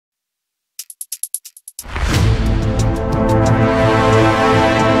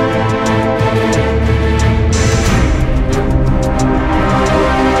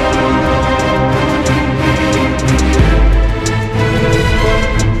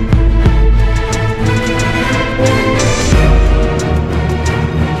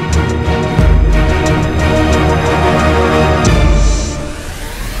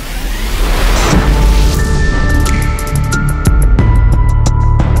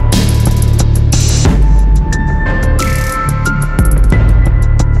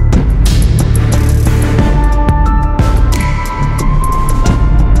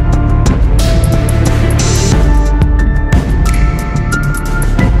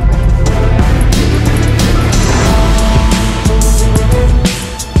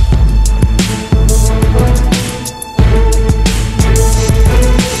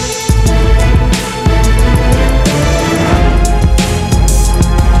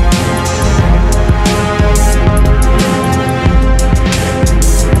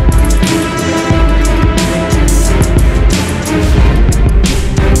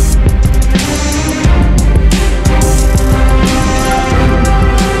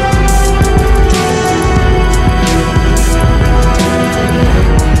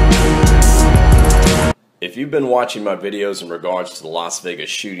you've been watching my videos in regards to the Las Vegas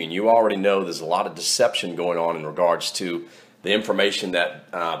shooting, you already know there's a lot of deception going on in regards to the information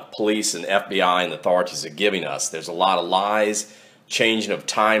that police and FBI and authorities are giving us. There's a lot of lies, changing of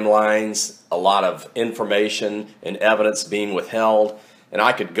timelines, a lot of information and evidence being withheld, and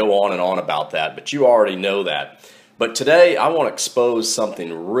I could go on and on about that, but you already know that. But today I want to expose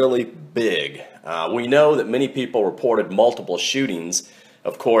something really big. We know that many people reported multiple shootings.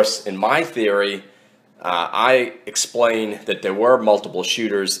 Of course, in my theory, I explain that there were multiple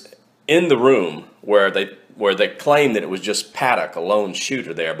shooters in the room where they claimed that it was just Paddock, a lone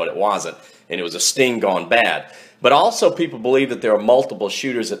shooter there, but it wasn't, and it was a sting gone bad. But also people believe that there are multiple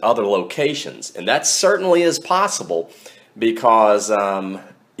shooters at other locations, and that certainly is possible because,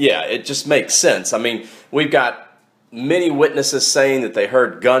 yeah, it just makes sense. I mean, we've got many witnesses saying that they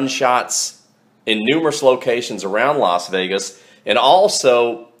heard gunshots in numerous locations around Las Vegas, and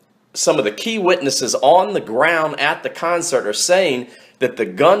also some of the key witnesses on the ground at the concert are saying that the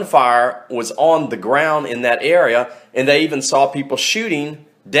gunfire was on the ground in that area, and they even saw people shooting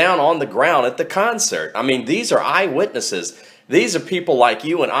down on the ground at the concert. I mean, these are eyewitnesses. These are people like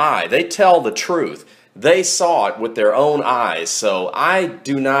you and I. They tell the truth. They saw it with their own eyes. So I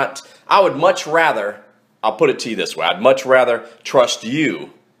would much rather, I'll put it to you this way, I'd much rather trust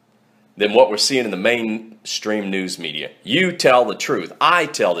you than what we're seeing in the mainstream news media. You tell the truth. I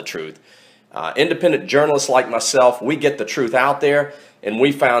tell the truth. Independent journalists like myself, we get the truth out there, and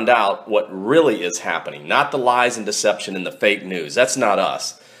we found out what really is happening, not the lies and deception and the fake news. That's not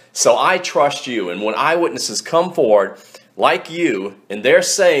us. So I trust you, and when eyewitnesses come forward like you, and they're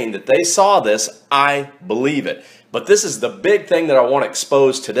saying that they saw this, I believe it. But this is the big thing that I want to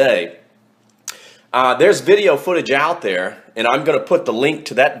expose today. There's video footage out there, and I'm going to put the link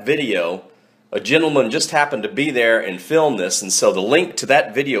to that video. A gentleman just happened to be there and film this, and so the link to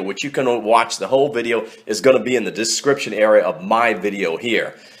that video, which you can watch the whole video, is going to be in the description area of my video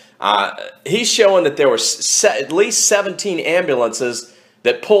here. He's showing that there were at least 17 ambulances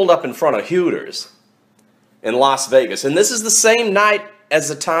that pulled up in front of Hooters in Las Vegas, and this is the same night as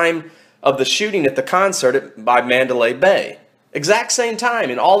the time of the shooting at the concert by Mandalay Bay. Exact same time,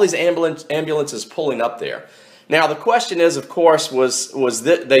 and all these ambulances pulling up there. Now, the question is, of course, was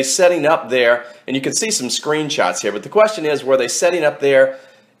they setting up there, and you can see some screenshots here, but the question is, were they setting up there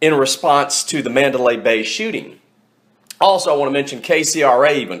in response to the Mandalay Bay shooting? Also, I want to mention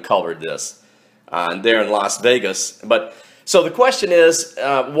KCRA even covered this there in Las Vegas. But so the question is,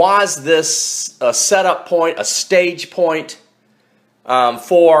 was this a setup point, a stage point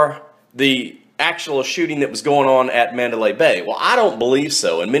for the actual shooting that was going on at Mandalay Bay? Well, I don't believe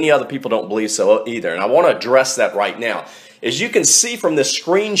so, and many other people don't believe so either, and I want to address that right now. As you can see from this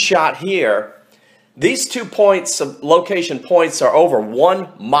screenshot here, these 2 points, location points, are over 1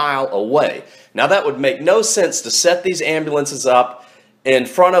 mile away. Now, that would make no sense to set these ambulances up in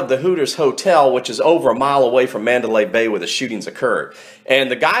front of the Hooters Hotel, which is over 1 mile away from Mandalay Bay where the shootings occurred.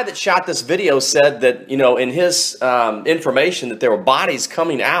 And the guy that shot this video said that, you know, in his information that there were bodies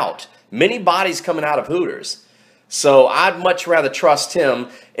coming out, many bodies coming out of Hooters. So I'd much rather trust him.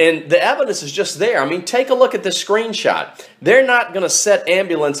 And the evidence is just there. I mean, take a look at this screenshot. They're not going to set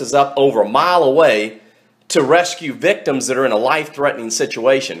ambulances up over 1 mile away to rescue victims that are in a life-threatening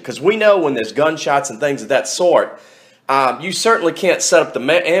situation. Because we know when there's gunshots and things of that sort, you certainly can't set up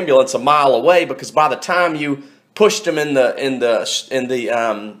the ambulance 1 mile away, because by the time you push them in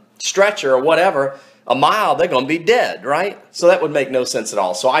the stretcher or whatever, 1 mile, they're going to be dead, right? So that would make no sense at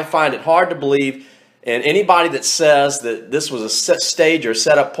all. So I find it hard to believe, and anybody that says that this was a stage or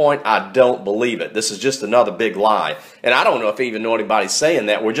setup point, I don't believe it. This is just another big lie. And I don't know if I even know anybody's saying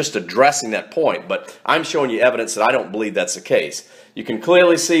that. We're just addressing that point, but I'm showing you evidence that I don't believe that's the case. You can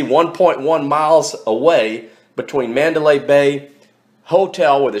clearly see 1.1 miles away between Mandalay Bay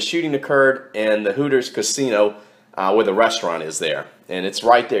Hotel where the shooting occurred and the Hooters Casino where the restaurant is there. And it's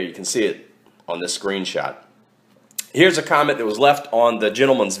right there. You can see it on this screenshot. Here's a comment that was left on the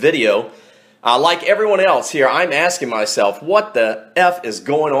gentleman's video. Like everyone else here, I'm asking myself, what the F is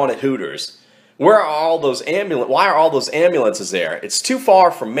going on at Hooters? Why are all those ambulances there? It's too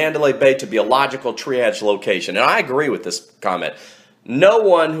far from Mandalay Bay to be a logical triage location. And I agree with this comment. No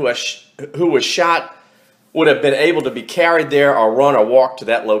one who was shot would have been able to be carried there or run or walk to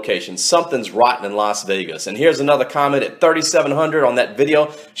that location. Something's rotten in Las Vegas. And here's another comment at 3700 on that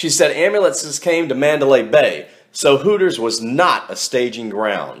video. She said ambulances came to Mandalay Bay, so Hooters was not a staging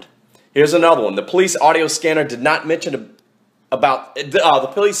ground. Here's another one. The police audio scanner did not mention about,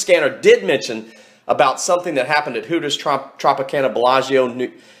 the police scanner did mention about something that happened at Hooters Tropicana Bellagio,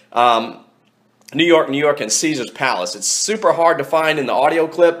 New York, and Caesar's Palace. It's super hard to find in the audio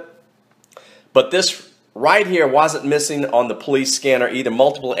clip, but this right here wasn't missing on the police scanner either.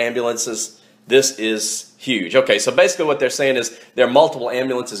 Multiple ambulances. This is huge. Okay, so basically what they're saying is there are multiple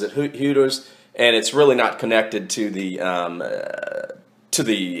ambulances at Hooters, and it's really not connected to the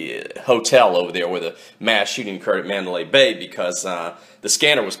hotel over there where the mass shooting occurred at Mandalay Bay, because the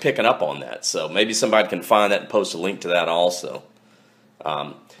scanner was picking up on that. So maybe somebody can find that and post a link to that also.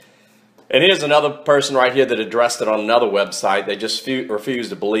 And here's another person right here that addressed it on another website. They just refused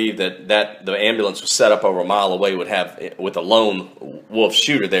to believe that the ambulance was set up over a mile away with a lone wolf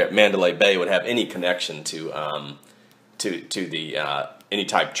shooter there at Mandalay Bay would have any connection to the any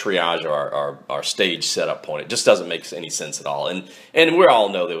type of triage or stage setup point. It just doesn't make any sense at all. And we all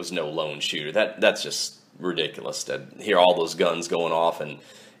know there was no lone shooter. That's just ridiculous to hear all those guns going off. And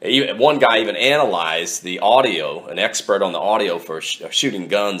one guy even analyzed the audio, an expert on the audio for shooting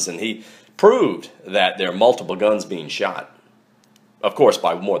guns, and he proved that there are multiple guns being shot, of course,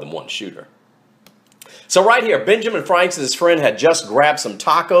 by more than one shooter. So right here, Benjamin Franks and his friend had just grabbed some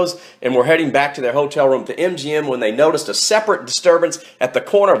tacos and were heading back to their hotel room to MGM when they noticed a separate disturbance at the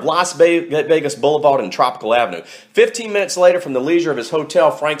corner of Las Vegas Boulevard and Tropical Avenue. 15 minutes later, from the leisure of his hotel,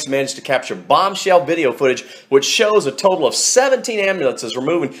 Franks managed to capture bombshell video footage which shows a total of 17 ambulances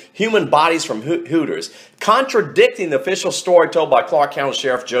removing human bodies from Hooters, contradicting the official story told by Clark County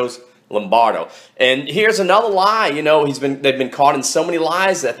Sheriff Joe Lombardo. And here's another lie. You know, they've been caught in so many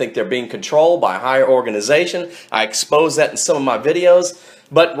lies that I think they're being controlled by a higher organization. I expose that in some of my videos.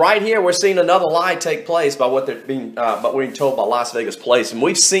 But right here, we're seeing another lie take place by what they're being told by Las Vegas Police. And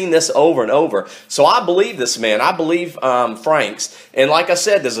we've seen this over and over. So I believe this man. I believe Franks. And like I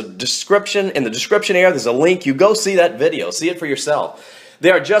said, there's a description. In the description area, there's a link. You go see that video. See it for yourself. They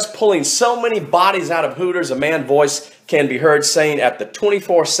are just pulling so many bodies out of Hooters, a man's voice can be heard saying at the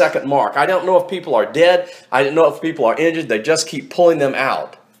 24-second mark. I don't know if people are dead. I don't know if people are injured. They just keep pulling them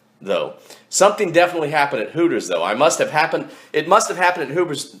out, though. Something definitely happened at Hooters, though. It must have happened at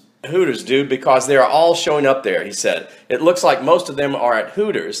Hooters, dude, because they are all showing up there, he said. It looks like most of them are at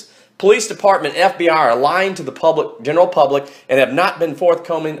Hooters. Police department, FBI are lying to the general public and have not been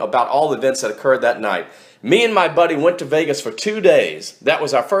forthcoming about all the events that occurred that night. Me and my buddy went to Vegas for 2 days. That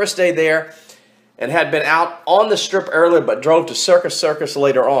was our first day there and had been out on the strip earlier but drove to Circus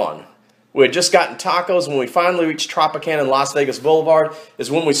later on. We had just gotten tacos. When we finally reached Tropicana and Las Vegas Boulevard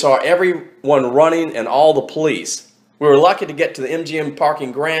is when we saw everyone running and all the police. We were lucky to get to the MGM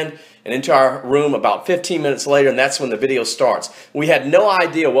parking grand and into our room about 15 minutes later, and that's when the video starts. We had no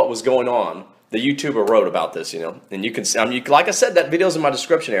idea what was going on. The YouTuber wrote about this, you know, and you can, like I said, that video's in my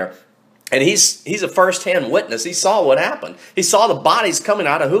description here. And he's a first-hand witness. He saw what happened. He saw the bodies coming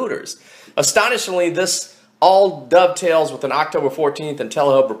out of Hooters. Astonishingly, this all dovetails with an October 14th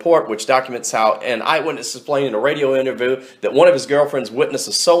IntelliHub report, which documents how an eyewitness explained in a radio interview that one of his girlfriends witnessed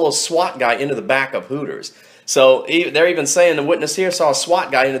a solo SWAT guy into the back of Hooters. So they're even saying the witness here saw a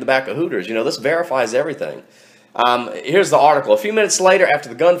SWAT guy into the back of Hooters. You know, this verifies everything. Here's the article. A few minutes later, after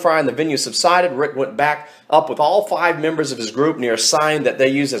the gunfire in the venue subsided, Rick went back up with all 5 members of his group near a sign that they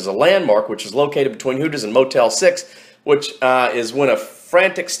use as a landmark, which is located between Hooters and Motel 6, which is when a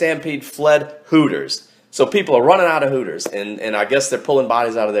frantic stampede fled Hooters. So people are running out of Hooters, and I guess they're pulling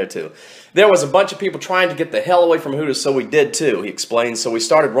bodies out of there too. There was a bunch of people trying to get the hell away from Hooters, so we did too, he explained, so we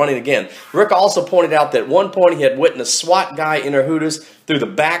started running again. Rick also pointed out that at one point he had witnessed a SWAT guy enter Hooters through the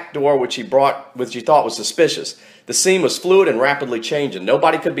back door, which he thought was suspicious. The scene was fluid and rapidly changing.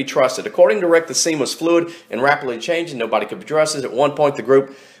 Nobody could be trusted. According to Rick, the scene was fluid and rapidly changing. Nobody could be trusted. At one point, the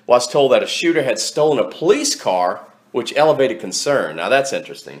group was told that a shooter had stolen a police car, which elevated concern. Now, that's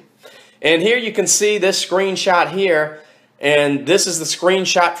interesting. And here you can see this screenshot here, and this is the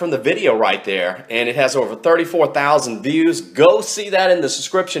screenshot from the video right there, and it has over 34,000 views. Go see that in the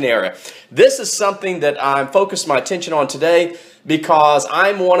description area. This is something that I'm focused my attention on today because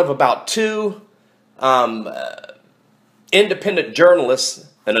I'm one of about 2 independent journalists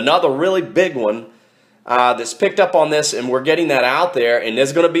and another really big one that's picked up on this, and we're getting that out there, and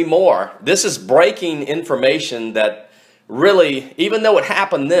there's going to be more. This is breaking information that really, even though it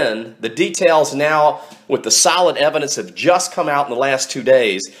happened then, the details now with the solid evidence have just come out in the last 2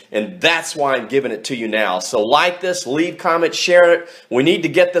 days, and that's why I'm giving it to you now. So like this, leave comments, share it. We need to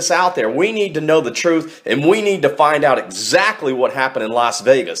get this out there. We need to know the truth, and we need to find out exactly what happened in Las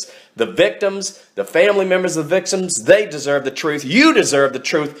Vegas. The victims, the family members of the victims, they deserve the truth. You deserve the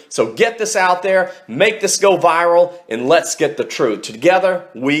truth. So get this out there, make this go viral, and let's get the truth. Together,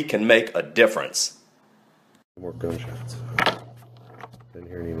 we can make a difference. More gunshots. Didn't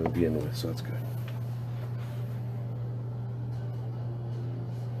hear any to begin with, so that's good.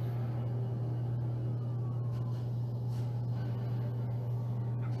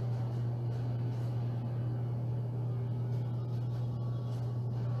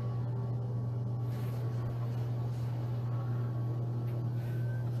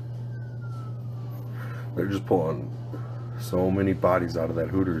 They're just pulling so many bodies out of that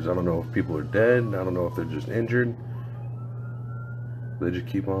Hooters. I don't know if people are dead. I don't know if they're just injured. They just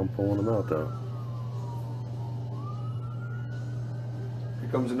keep on pulling them out, though. Here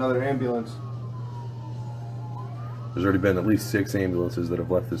comes another ambulance. There's already been at least 6 ambulances that have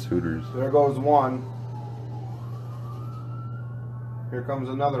left this Hooters. There goes one. Here comes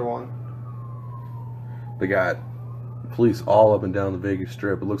another one. They got police all up and down the Vegas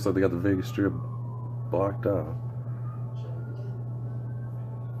Strip. It looks like they got the Vegas Strip blocked off.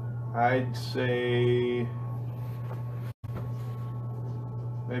 I'd say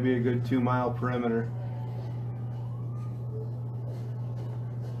maybe a good 2-mile perimeter.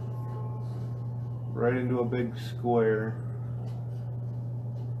 Right into a big square.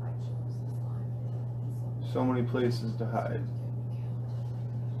 So many places to hide.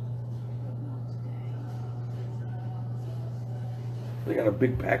 They got a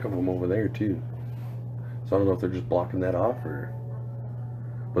big pack of them over there too. So I don't know if they're just blocking that off or...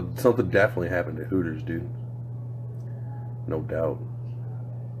 But something definitely happened to Hooters, dude. No doubt.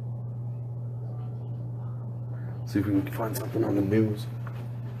 See if we can find something on the news.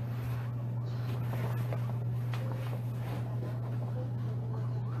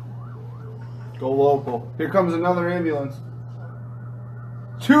 Go local. Here comes another ambulance.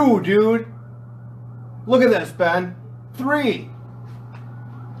 2, dude. Look at this, Ben. 3.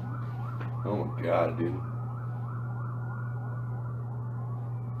 Oh my god, dude.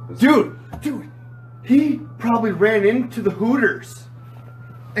 Dude, he probably ran into the Hooters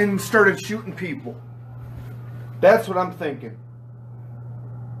and started shooting people. That's what I'm thinking.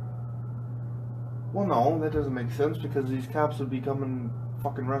 Well, no, that doesn't make sense because these cops would be coming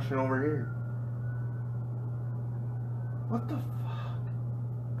fucking rushing over here. What the fuck?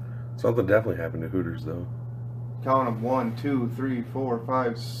 Something definitely happened to Hooters, though. Count them. 1, 2, 3, 4,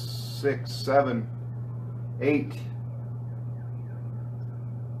 5, 6, 7, 8.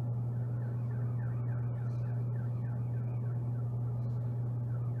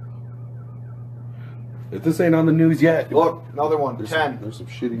 If this ain't on the news yet, Look, another one. there's 10. There's some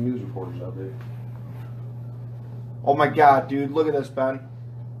shitty news reporters out there. Oh my god, dude. Look at this, Ben.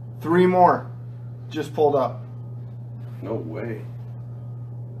 3 more. Just pulled up. No way.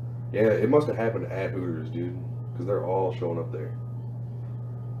 Yeah, it must have happened at Hooters, dude. Because they're all showing up there.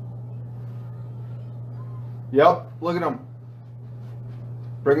 Yep, look at them.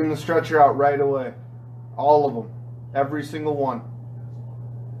 Bringing the stretcher out right away. All of them. Every single one.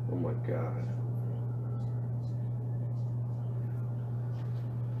 Oh my god.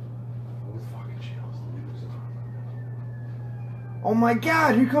 What the fucking channel's the news on? Oh my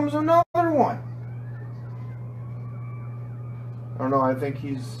god, here comes another one. I don't know, I think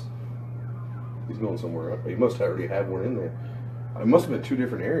he's going somewhere up. He must already have one in there. It must have been 2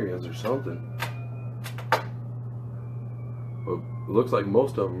 different areas or something. But it looks like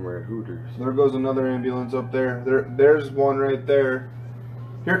most of them are at Hooters. There goes another ambulance up there. There's one right there.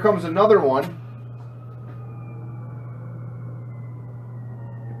 Here comes another one.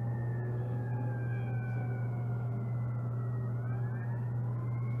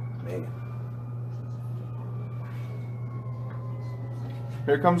 Man.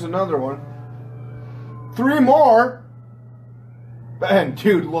 Here comes another one. 3 more. Ben,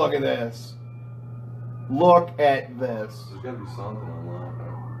 dude, look at this. Look at this. There's gotta be something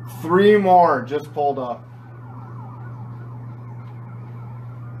online. 3 more just pulled up.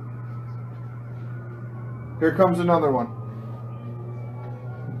 Here comes another one.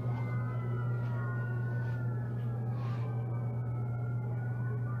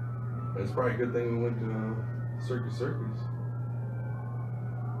 It's probably a good thing we went to Circus.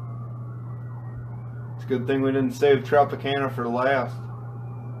 It's a good thing we didn't save Tropicana for last.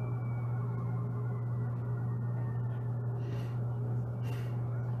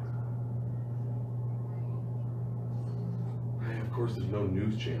 Of course, there's no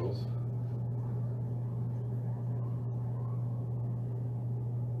news channels.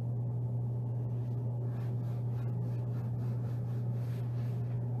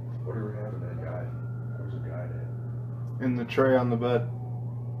 Whatever happened to that guy? Where's the guy at? In the tray on the bed.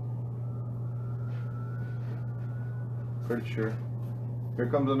 Pretty sure. Here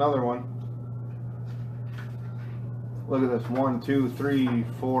comes another one. Look at this. 1, 2, 3,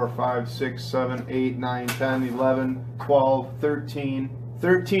 4, 5, 6, 7, 8, 9, 10, 11, 12, 13.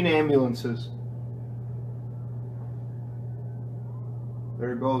 13 ambulances.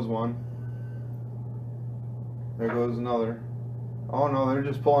 There goes one. There goes another. Oh no, they're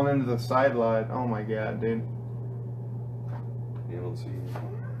just pulling into the side lot. Oh my god, dude. You don't see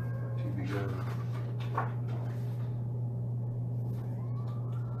TV guys.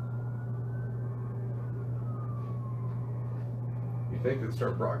 think they'd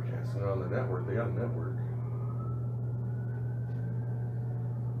start broadcasting it on the network. They got a network.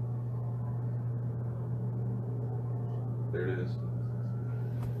 There it is.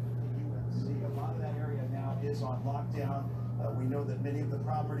 You can see a lot of that area now is on lockdown. We know that many of the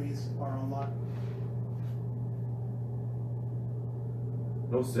properties are on lockdown.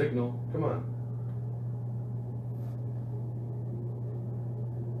 No signal. Come on.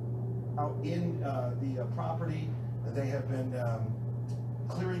 Out in the property, they have been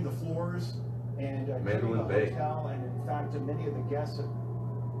clearing the floors and clearing the Bay. hotel, and in fact, many of the guests have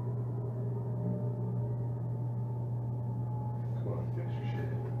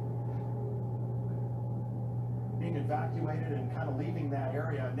being evacuated and kind of leaving that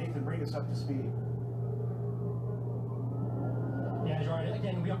area. Nathan, bring us up to speed. Yeah, Gerard,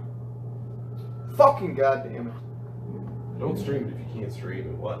 again, we are... Fucking goddamn it. Don't stream it if you can't stream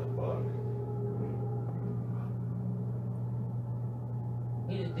it. What the fuck?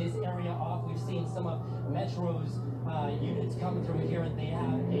 This area off. We've seen some of Metro's units come through here, and they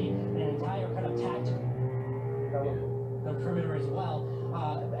have an entire kind of tactical perimeter as well.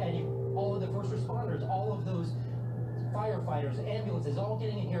 All of the first responders, all of those firefighters, ambulances, all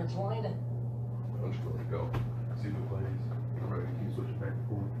getting in here trying to... I'm just going to go. See if it plays. I'm ready to keep switching back and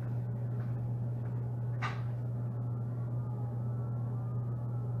forth.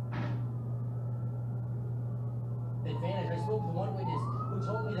 Advantage. I spoke with one witness who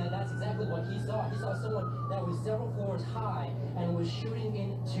told me that that's exactly what he saw. He saw someone that was several floors high and was shooting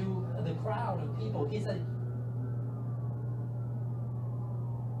into the crowd of people. He said,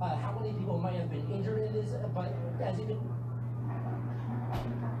 how many people might have been injured in this, but as you can,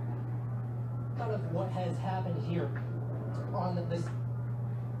 kind of what has happened here on this.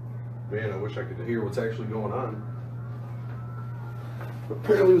 Man, I wish I could hear what's actually going on.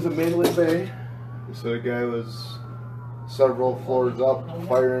 Apparently it was a Mandalay Bay. So the guy was several floors up,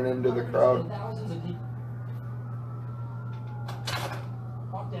 firing into the crowd. Thousands of people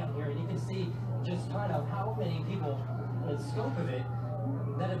walk down here, and you can see just kind of how many people, the scope of it,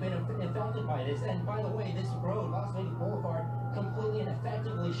 that have been affected by this. And by the way, this road, Las Vegas Boulevard, completely and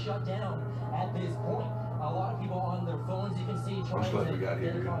effectively shut down at this point. A lot of people on their phones, you can see, trying to get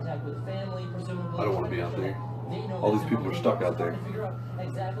in contact with family, presumably. I don't want to be out there. All these people are stuck out there. To figure out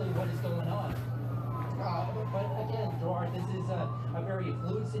exactly what is going on. But again, Gerard, this is a very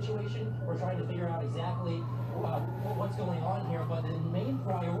fluid situation. We're trying to figure out exactly what's going on here. But the main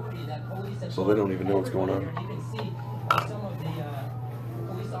priority that police have... So they don't even know what's going on. You can see some of the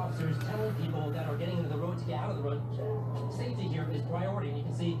police officers telling people that are getting into the road to get out of the road, safety here is priority. And you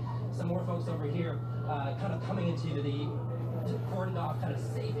can see some more folks over here kind of coming into the cordoned off kind of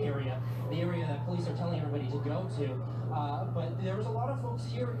safe area, the area that police are telling everybody to go to. But there was a lot of folks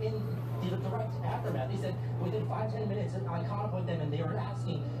here in the direct aftermath. They said within 5-10 minutes, I caught up with them and they were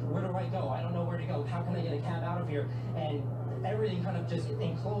asking, where do I go? I don't know where to go. How can I get a cab out of here? And everything kind of just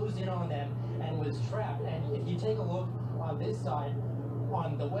enclosed in on them and was trapped. And if you take a look on this side,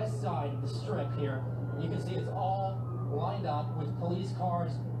 on the west side of the strip here, you can see it's all lined up with police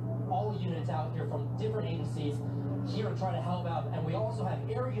cars, all units out here from different agencies here to try to help out. And we also have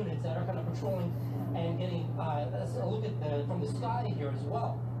air units that are kind of patrolling and getting a look at from the sky here as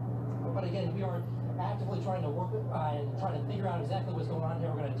well. But again, we are actively trying to work and trying to figure out exactly what's going on here.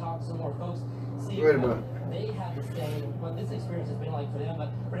 We're going to talk to some more folks, see what they have to say, what this experience has been like for them.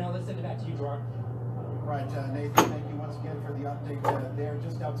 But for now, let's send it back to you, Gerard. Right, Nathan, thank you once again for the update there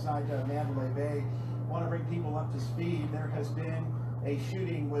just outside Mandalay Bay. Want to bring people up to speed. There has been a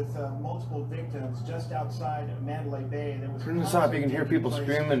shooting with multiple victims just outside Mandalay Bay. There was Turn this off, you can hear people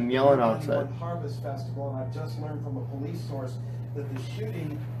screaming and yelling outside. Harvest Festival, and I've just learned from a police source that the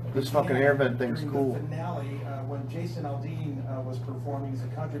shooting... This fucking air vent thing's cool. The finale, when Jason Aldean was performing, he's a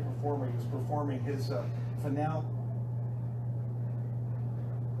country performer, he was performing his finale...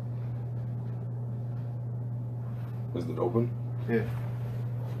 Was it open? Yeah.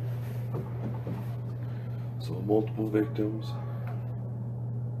 So multiple victims.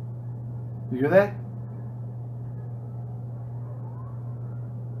 You hear that?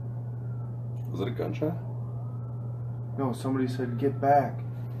 Was it a gunshot? No, somebody said get back.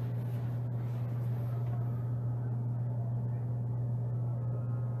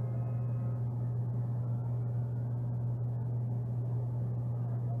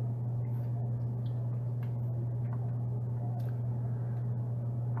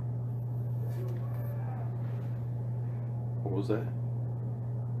 What was that?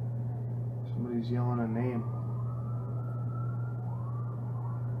 Somebody's yelling a name.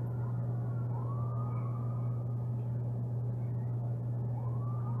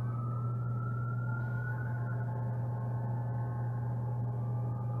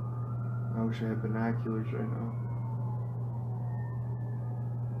 wish I had binoculars right now.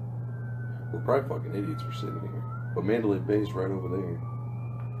 We're probably fucking idiots for sitting here. But Mandalay Bay's right over there.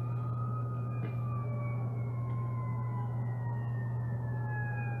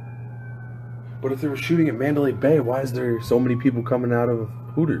 But if they were shooting at Mandalay Bay, why is there so many people coming out of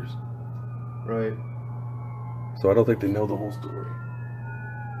Hooters? Right. So I don't think they know the whole story.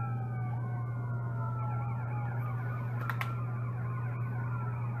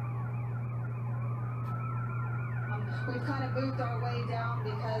 We've kind of moved our way down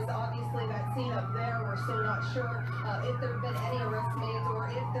because obviously that scene up there, we're still not sure if there have been any arrests made or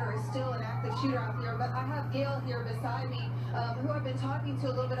if there is still an active shooter out here. But I have Gail here beside me, who I've been talking to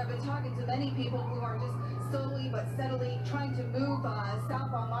a little bit. I've been talking to many people who are just slowly but steadily trying to move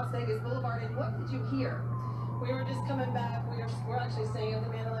south on Las Vegas Boulevard. And what did you hear? We were just coming back. We're actually staying at the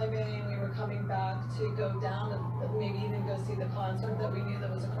Mandalay Bay, and we were coming back to go down and maybe even go see the concert that we knew that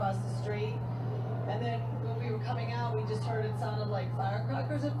was across the street. And then when we were coming out, we just heard it sounded like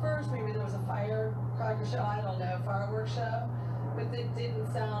firecrackers at first. Maybe there was a firecracker show, I don't know, fireworks show. But it didn't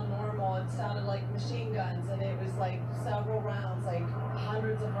sound normal. It sounded like machine guns, and it was like several rounds, like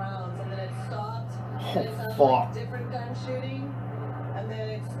hundreds of rounds. And then it stopped, and it sounded like different gun shooting. And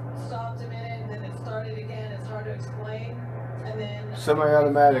then it stopped a minute, and then it started again. It's hard to explain. And then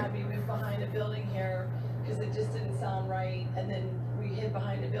semi-automatic. we moved behind a building here because it just didn't sound right. And then we hid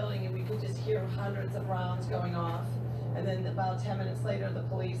behind a building, and we could just hear hundreds of rounds going off. And then about 10 minutes later, the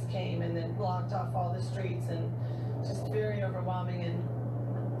police came and then blocked off all the streets, and just very overwhelming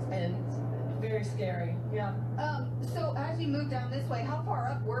and very scary. Yeah. So as you moved down this way, how far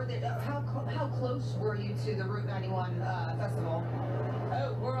up were they? How close were you to the Route 91 festival?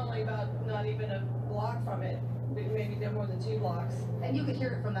 Oh, we're only about not even a block from it, maybe no more than 2 blocks. And you could hear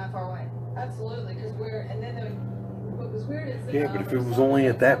it from that far away? Absolutely, because what was weird is that, Yeah, but if it was only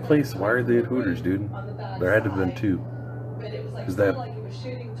at that place, why are they at Hooters, dude? There had to have been 2. But it was like, Because that like it was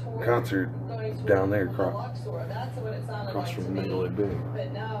shooting toward, concert down there across That's what it sounded like from to me. Mandalay Bay.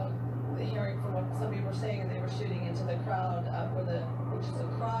 But now, hearing from what some people were saying, they were shooting into the crowd which is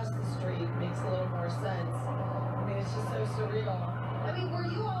across the street, makes a little more sense. I mean, it's just so surreal. I mean, were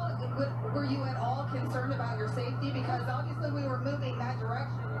you at all concerned about your safety? Because obviously we were moving that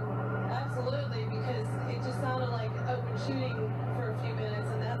direction. Absolutely, because it just sounded like open shooting for a few minutes,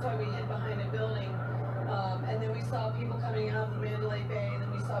 and that's why we hid behind a building. And then we saw people coming out of the Mandalay Bay, and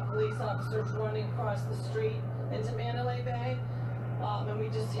then we saw police officers running across the street into Mandalay Bay. And we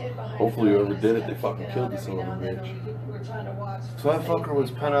just hid behind. Hopefully whoever did it, they fucking killed the son of a bitch. We were trying to watch. So that fucker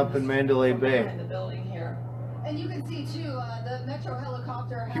was pent up in Mandalay Bay. Behind the building here. And you can see too, the Metro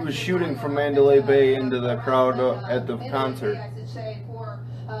helicopter. He was shooting from Mandalay Bay into the crowd at the concert. I should say for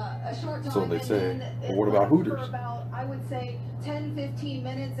a short time. So they say. Well, what about For Hooters? about, I would say 10-15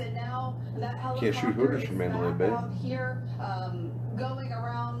 minutes, and now that helicopter Can't shoot Hooters is from Mandalay back Bay. out here, going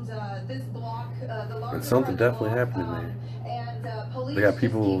around this block. The larger And something block, definitely happening there. And police They got just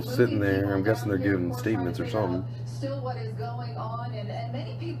people keep sitting moving there. people I'm guessing they're down here giving who are statements or trying to figure something. out still what is going on, and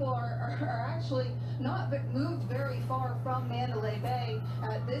many people are actually not moved very far from Mandalay Bay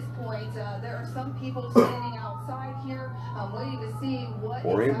at this point. There are some people standing outside here waiting to see what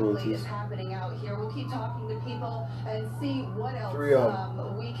Or exactly ambulances. is happening out here. We'll keep talking to people and see what else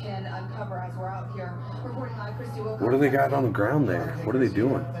we can uncover as we're out here. Reporting live, Christy Wilcox. What do they got on the ground there? What are they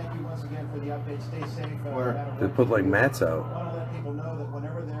doing? Thank you once again for the update. Stay safe. Where? They put like mats out. I want to let people know that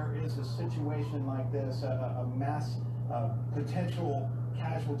whenever there is a situation like this, a mass potential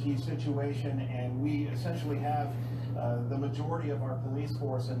casualty situation, and we essentially have the majority of our police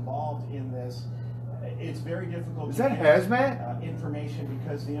force involved in this, it's very difficult Is to that get hazmat? information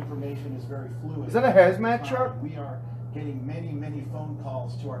because the information is very fluid. Is that a hazmat truck? We are getting many phone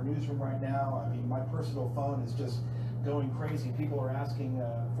calls to our newsroom right now. I mean, my personal phone is just going crazy. People are asking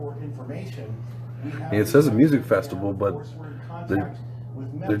for information. And it says a music festival, but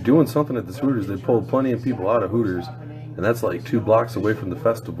they're doing something at this Hooters. They pulled plenty of people out of Hooters, and that's like 2 blocks away from the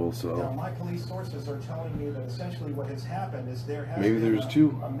festival. Now, So my police sources are telling me that essentially what has happened is there has maybe been there's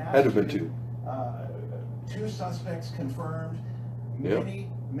 2. a mass Had to have been shooting. 2. 2 suspects confirmed, Yep.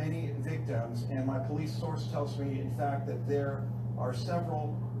 many victims, and my police source tells me, in fact, that there are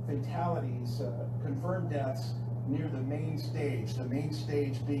several fatalities, confirmed deaths near the main stage. The main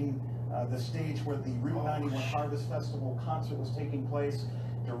stage being the stage where the Route 91 Harvest Festival concert was taking place,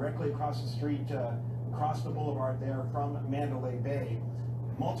 directly across the street, across the boulevard there from Mandalay Bay.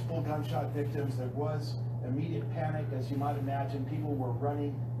 Multiple gunshot victims. There was immediate panic, as you might imagine. People were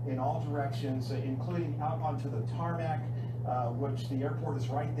running in all directions, including out onto the tarmac, which the airport is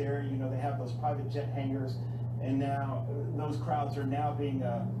right there. You know, they have those private jet hangars, and now those crowds are now being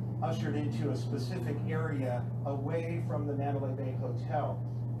ushered into a specific area away from the Mandalay Bay Hotel.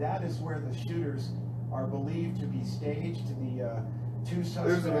 That is where the shooters are believed to be staged. The two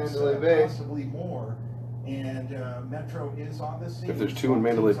suspects, possibly more. And Metro is on the scene. If there's two in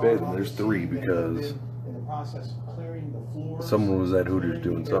Mandalay Bay, then there's three, because in the process of clearing the floors, someone was at Hooters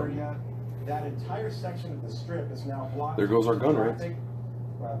doing something. That entire section of the strip is now blocked. There goes our gun range.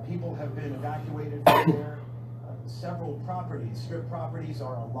 People have been evacuated from there. Several properties, strip properties,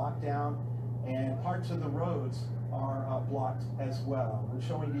 are on lockdown, and parts of the roads are blocked as well. We're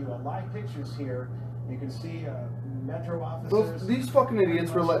showing you live pictures here. You can see Metro officers. These fucking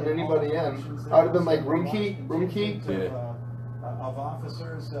idiots were letting anybody in. I'd have been like, room key. Of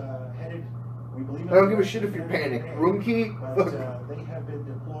officers headed. We believe I don't give a shit if you're panicked. Room key. But they have been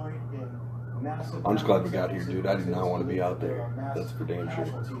deployed in massive. I'm just glad we got here, dude. I did not want to be out there. That's for damn sure.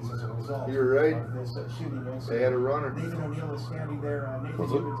 You're right. They had a runner. Nathan O'Neill is standing there. Nathan,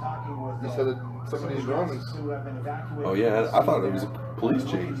 Was you've it? been talking with. They said that somebody's running. Who have been evacuated. Oh yeah, I thought it was a police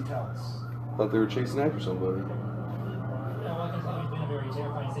What can chase. you tell us? I thought they were chasing after somebody. Well, I can tell you it's been a very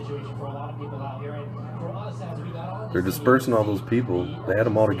terrifying situation for a lot of people out here, and for us as we got on. They're dispersing all those people. They had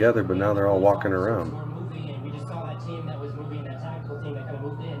them all together, but now they're all walking around. We're moving in. We just saw that team that was moving, that tactical team that kind of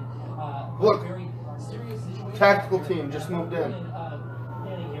moved in. Look, very serious situation. tactical team just moved in.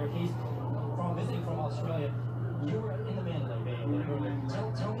 Standing here, he's from visiting from Australia. You were in the Mandalay Bay earlier.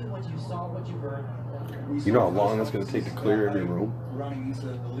 Tell me what you saw, what you heard. You know how long it's going to take to clear every room? Running into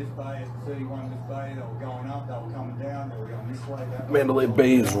the lift bay, 31 lift bay, they were going up, they were coming down, they were going this way, that way. Mandalay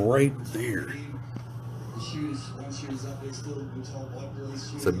Bay is right there. The shooters, one shooter's up there still, we're told by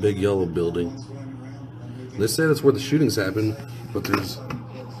police. It's a big yellow building. They said it's where the shootings happened, but there's...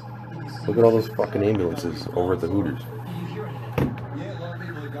 Look at all those fucking ambulances over at the Hooters. Yeah, a lot of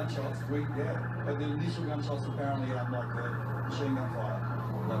people had gunshots, but the initial gunshots apparently like machine gun fire.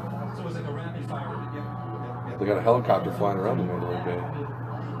 So it was like a rapid fire. They got a helicopter flying around the Mandalay Bay.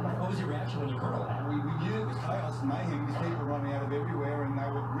 What was your reaction when you heard all that? We knew it was chaos and mayhem because people were running out of everywhere, and they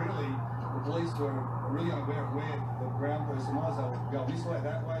were really, the police were really unaware of where the ground person was. They would go this way,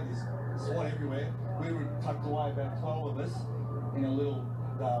 that way, there's SWAT everywhere. We were tucked away, about 12 of us, in a little,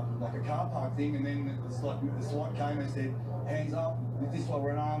 like a car park thing, and then it's like the SWAT came and said, hands up, this way we're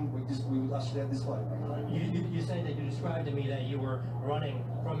unarmed, we were ushered out this way. You said that you described to me that you were running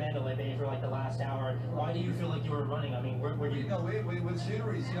from Mandalay Bay for like the last hour. Why do you feel like you were running? I mean, where you? You know, we're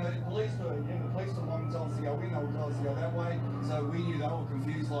shooteries. You know, the police were wanting to tell us to go in, they would tell us to go that way. So we knew they were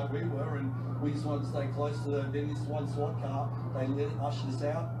confused like we were, and we just wanted to stay close to them. Then this one SWAT car, they ushered us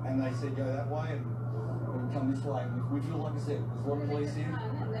out, and they said go that way, and we come this way. And we feel like I said, there's a lot of police here.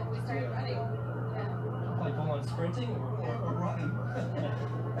 And then we started running. Like full on sprinting Or running.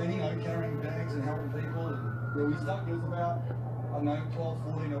 And you know, carrying bags and helping people. And yeah, we stuck, there was about, I don't know, 12,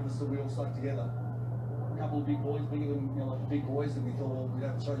 14 of us that we all stuck together. A couple of big boys, bigger than, you know, like big boys, and we thought, well, we'd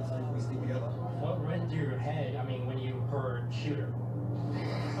have to show the same if we stick together. What went through your head, I mean, when you heard shooter?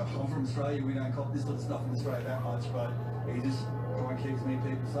 I'm from Australia, we don't cop this sort of stuff in Australia that much, but he just try and keeps me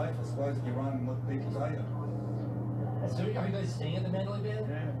people safe, I suppose, if you run and let people tell you. So are you guys staying at the Mandalay Bay?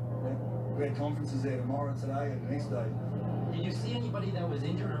 Yeah. We had conferences there tomorrow, today, and the next day. Did you see anybody that was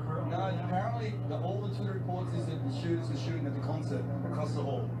injured or hurt? No, apparently all the Twitter reports is that the shooters were shooting at the concert across the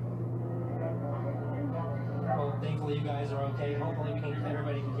hall. Well, thankfully you guys are okay. Hopefully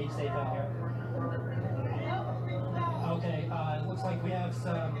everybody can keep safe out here. Okay, it looks like we have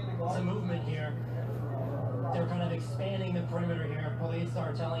some movement here. They're kind of expanding the perimeter here. Police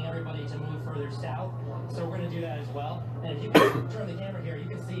are telling everybody to move further south, so we're going to do that as well. And if you can turn the camera here, you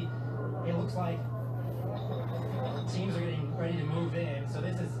can see it looks like teams are getting ready to move in. So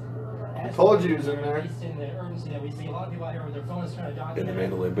this is. I told you it was in there. At least in the urgency that we see, a lot of people out here with their phones trying to In document. the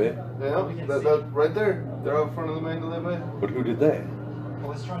Mandalay Bay? Yeah, that right there. They're out front of the Mandalay Bay. But who did they? Well,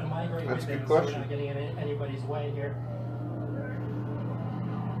 let's try to migrate That's with a them good so we're question. not getting in anybody's way here.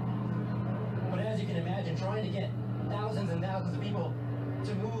 But as you can imagine, trying to get thousands and thousands of people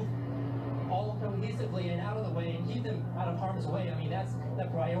to move all cohesively and out of the way and keep them out of harm's way, I mean, that's the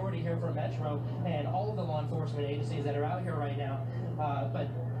priority here for Metro and all of the law enforcement agencies that are out here right now. But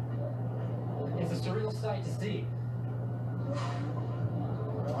it's a surreal sight to see.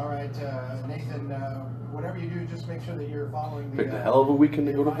 All right, Nathan, whatever you do, just make sure that you're following the... Picked a hell of a weekend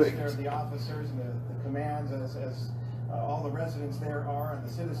to go to advice there Vegas. of the officers and the commands as all the residents there are and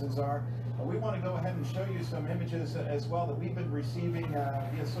the citizens are. We want to go ahead and show you some images as well that we've been receiving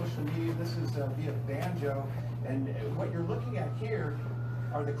via social media. This is via Banjo, and what you're looking at here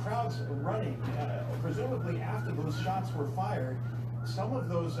are the crowds running, presumably after those shots were fired. Some of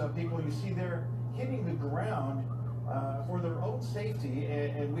those people you see there hitting the ground for their own safety,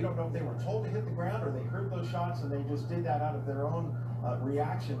 and we don't know if they were told to hit the ground or they heard those shots and they just did that out of their own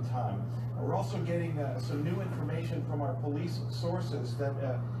reaction time. We're also getting some new information from our police sources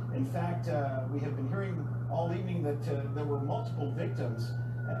that, in fact, we have been hearing all evening that there were multiple victims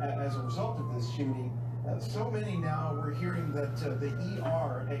as a result of this shooting. So many now, we're hearing that the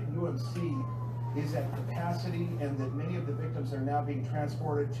ER at UMC is at capacity and that many of the victims are now being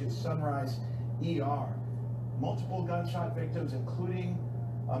transported to Sunrise ER. Multiple gunshot victims, including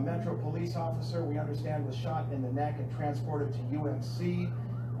a Metro police officer, we understand, was shot in the neck and transported to UMC.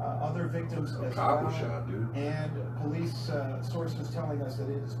 Other victims as well. Shot, dude. And police sources telling us that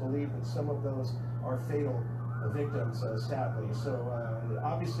it is believed that some of those are fatal victims, sadly. So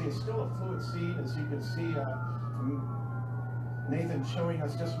obviously it's still a fluid scene, as you can see. Nathan showing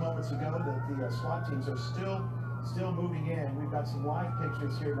us just moments ago that the SWAT teams are still moving in. We've got some live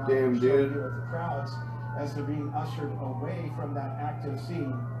pictures here now. Damn, dude. You of the crowds as they're being ushered away from that active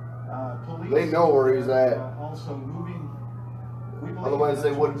scene. Police, They know where he's at. Also moving. Otherwise,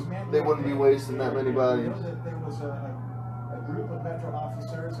 they wouldn't be wasting that many bodies. We know that there was a group of Metro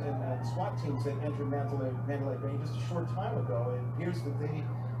officers and SWAT teams that entered Mandalay Bay just a short time ago. It appears that they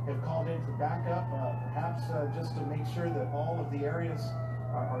have called in for backup, perhaps just to make sure that all of the areas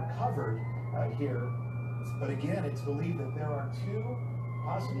are covered here. But again, it's believed that there are two,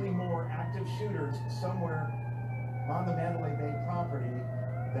 possibly more, active shooters somewhere on the Mandalay Bay property,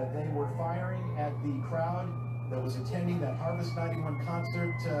 that they were firing at the crowd that was attending that Harvest 91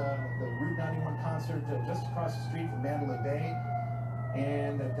 concert, the Route 91 concert just across the street from Mandalay Bay,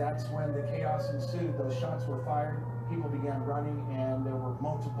 and that's when the chaos ensued. Those shots were fired, people began running, and there were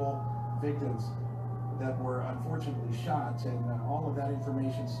multiple victims that were unfortunately shot, and all of that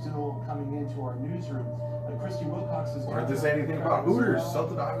information still coming into our newsroom. Christy Wilcox is Why did they say anything about Hooters?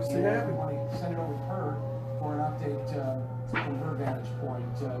 Something obviously happened. I want to send it over to her for an update from her vantage point.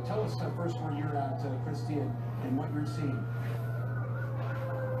 Tell us first where you're at, Christy, and what you're seeing.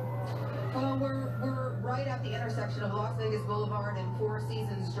 Well, we're right at the intersection of Las Vegas Boulevard and Four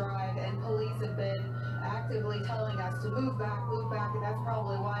Seasons Drive, and police have been actively telling us to move back, and that's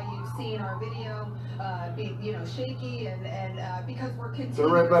probably why you've seen our video be, shaky, and because we're continuing.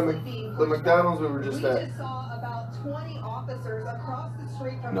 So right by the McDonald's we were just at. We just saw about 20 officers across the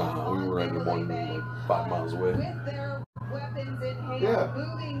street from us we on were at the Mandalay one Bay, like 5 miles away. with their weapons in hand, Yeah.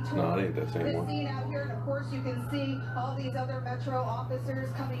 moving towards No, it ain't that same the one. scene out here, and of course you can see all these other Metro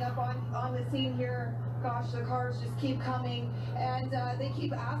officers coming up on the scene here. Gosh, the cars just keep coming, and they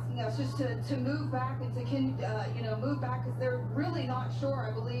keep asking us just to move back and to move back, because they're really not sure,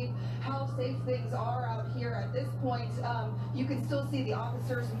 I believe, how safe things are out here at this point. You can still see the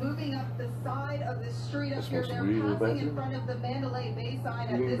officers moving up the side of the street up here. They're passing in front of the Mandalay Bay sign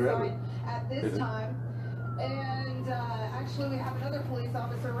at this time. And actually, we have another police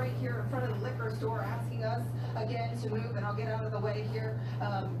officer right here in front of the liquor store asking us again to move, and I'll get out of the way here.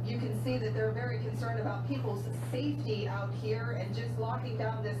 You can see that they're very concerned about people's safety out here and just locking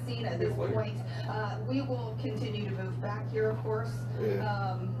down this scene at this point. We will continue to move back here, of course.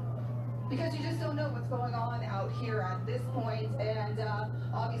 Because you just don't know what's going on out here at this point, and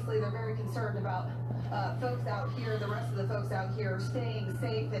obviously they're very concerned about folks out here, the rest of the folks out here, staying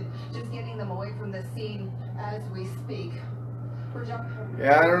safe and just getting them away from the scene as we speak.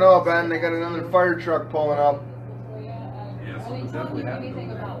 Yeah, I don't know, Ben. They got another fire truck pulling up. Yeah, something definitely happened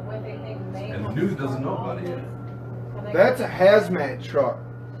over there. And the news doesn't know about it yet. That's a hazmat truck.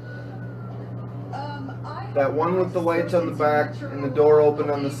 That one with the lights on the back and the door open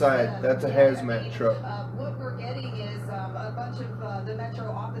on the side. That's a hazmat truck. What we're getting is a bunch of the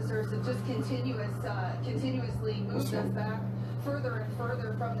Metro officers have just continuously moved us back further and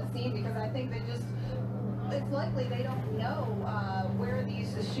further from the scene, because I think it's likely they don't know where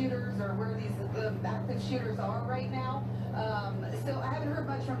these shooters or where these active shooters are right now. So I haven't heard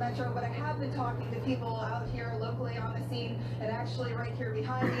much from Metro, but I have been talking to people out here locally on the scene, and actually right here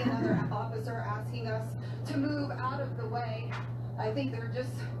behind me, another officer asking us to move out of the way. I think they're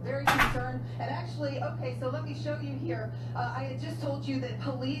just very concerned. And actually, okay, so let me show you here. I had just told you that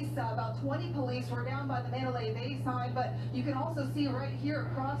police, about 20 police were down by the Mandalay Bay sign, but you can also see right here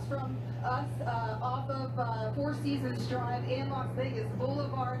across from us off of Four Seasons Drive and Las Vegas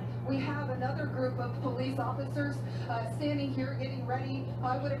Boulevard, we have another group of police officers standing here getting ready,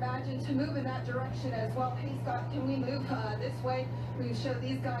 I would imagine, to move in that direction as well. Hey Scott, can we move this way? We can show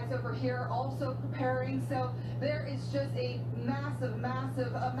these guys over here also preparing. So there is just a massive amount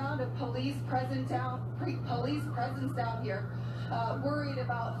of police presence down here, worried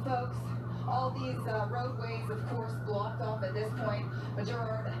about folks. All these roadways, of course, blocked off at this point. But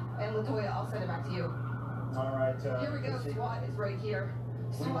Gerard and Latoya, I'll send it back to you. All right. Here we go. SWAT is right here.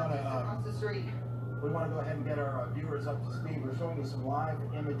 SWAT is across the street. We want to go ahead and get our viewers up to speed. We're showing you some live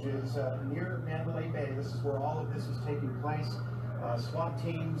images near Mandalay Bay. This is where all of this is taking place. SWAT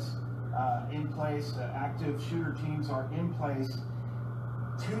teams in place. Active shooter teams are in place.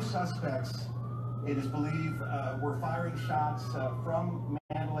 2 suspects, it is believed, were firing shots from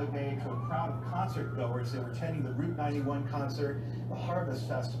Mandalay Bay to a crowd of concert goers. They were attending the Route 91 concert, the Harvest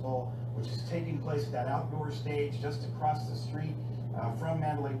Festival, which is taking place at that outdoor stage just across the street from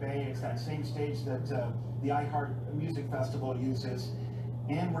Mandalay Bay. It's that same stage that the iHeart Music Festival uses.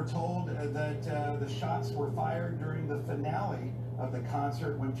 And we're told that the shots were fired during the finale of the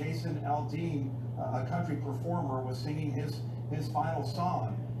concert when Jason Aldean, a country performer, was singing his final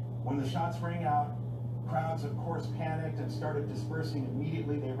song. When the shots rang out, crowds, of course, panicked and started dispersing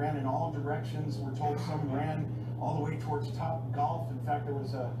immediately. They ran in all directions. We're told some ran all the way towards Top Golf. In fact, there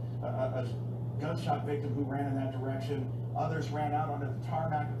was a gunshot victim who ran in that direction. Others ran out onto the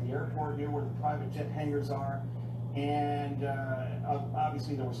tarmac at the airport near where the private jet hangars are. And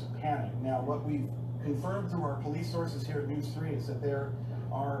obviously there was some panic. Now, what we've confirmed through our police sources here at News 3 is that there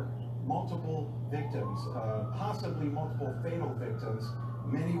are multiple victims, possibly multiple fatal victims.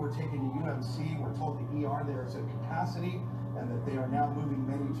 Many were taken to UMC. We're told the ER there is at capacity and that they are now moving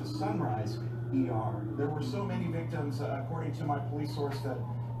many to Sunrise ER. There were so many victims, according to my police source,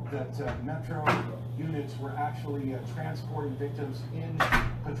 that Metro units were actually transporting victims in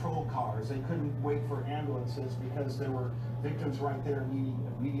patrol cars. They couldn't wait for ambulances because there were victims right there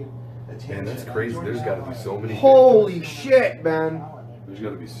needing immediate attention. Man, that's crazy. There's got to be so many. Holy shit, man. There's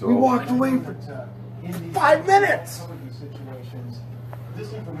got to be so. We walked away for 5 minutes.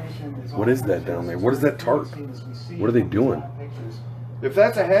 What is that down there? What is that tarp? What are they doing? If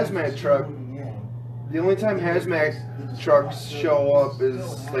that's a hazmat truck, the only time hazmat trucks show up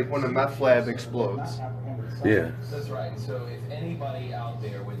is like when a meth lab explodes. Yeah. That's right. So if anybody out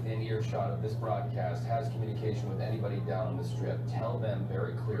there within earshot of this broadcast has communication with anybody down on the strip, tell them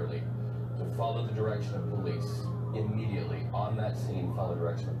very clearly to follow the direction of police immediately. On that scene, follow the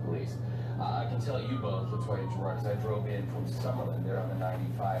direction of police. I can tell you both which way to drive. As I drove in from Summerlin, there on the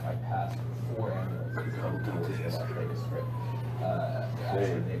 95, I passed 4 ambulances on the Las Vegas Strip.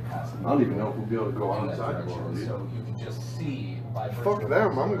 Actually, they passed. I don't even know if we'll be able to go outside tomorrow, dude. So you can just see by Fuck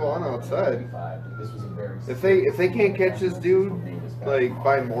them, I'm going outside. This was a very If they can't catch this dude like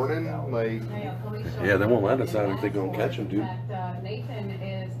by morning, like Yeah, they won't let us out if they go and catch him, dude. Nathan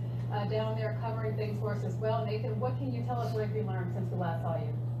is down there covering things for us as well. Nathan, what can you tell us? What have you learned since we last saw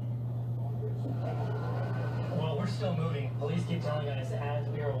you? Well, we're still moving. Police keep telling us as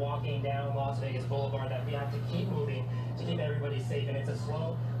we are walking down Las Vegas Boulevard that we have to keep moving to keep everybody safe. And it's a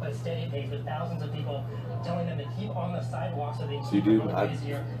slow but steady pace with thousands of people telling them to keep on the sidewalks so they can keep the roadways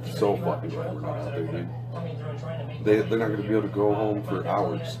here. So fucking glad we're not out there, dude. They're not going to be able to go home for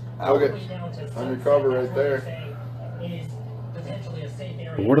hours. okay, undercover right there.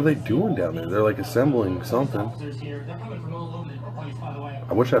 But what are they doing down there? They're like assembling something.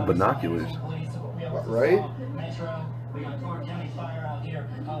 I wish I had binoculars. Right? Metro, we got Clark County Fire out here.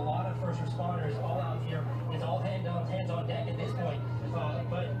 A lot of first responders all out here. It's all hands on deck at this point.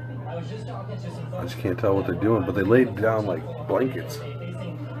 But I was just talking to some folks. I just can't tell what they're doing, but they laid down like blankets.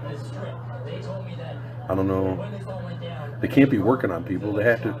 I don't know. They can't be working on people. They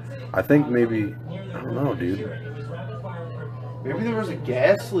have to. I think maybe. I don't know, dude. Maybe there was a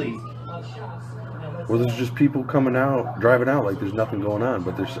gas leak. Or there's just people coming out, driving out like there's nothing going on,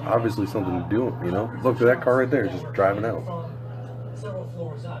 but there's obviously something to do, you know? Look at that car right there, just driving out.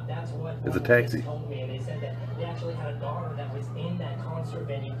 It's a taxi. They said that they actually had a daughter that was in that concert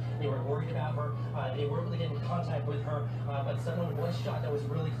venue. They were worried about her. They were able to get in contact with her, but someone was shot that was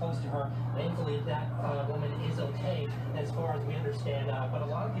really close to her. Thankfully, that woman is okay as far as we understand. But a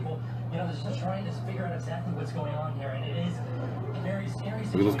lot of people, you know, they're just trying to figure out exactly what's going on here, and it is a very scary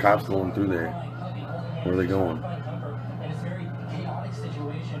situation. Look at those cops going through there. Where are they going? And it's a very chaotic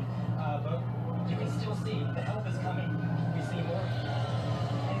situation, but you can still see the help is coming. We see more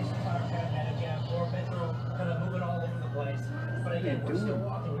fire paramedic, more Metro kind of moving all over the place. But again, we're still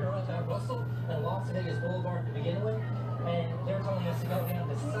walking. We're at that Russell and Las Vegas Boulevard to begin with, and they're telling us to go down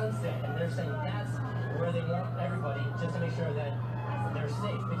to Sunset, and they're saying that's where they want everybody, just to make sure that they're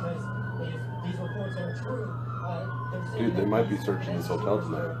safe. Because if these reports are true, they're saying Dude, they might be searching this hotel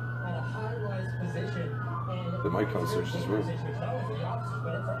tonight. at a high-rise position. They might come search this room.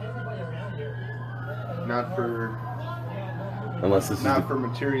 Not for Unless this is not for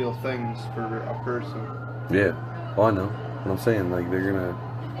material things for a person. Yeah. Well, I know. What I'm saying, like they're gonna,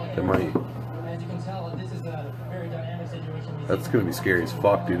 they might. As you can tell, this is a very dynamic situation. That's gonna be scary as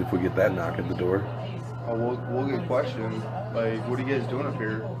fuck, dude. If we get that knock at the door. we'll get questioned. Like, what are you guys doing up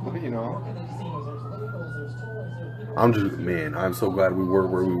here? You know. I'm so glad we were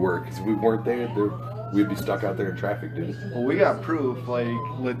where we were, because if we weren't there, we'd be stuck out there in traffic, dude. Well, we got proof, like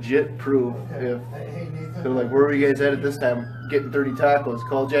legit proof. If they're like, where were you guys at this time? Getting 30 tacos.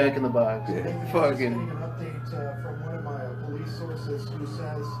 Call Jack in the Box. Yeah. Fucking. An update from one of my police sources who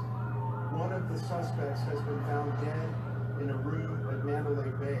says one of the suspects has been found dead in a room at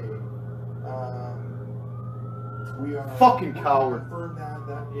Mandalay Bay. We are Fucking coward. Confirmed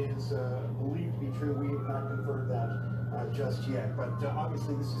that is believed to be true. We have not confirmed that just yet, but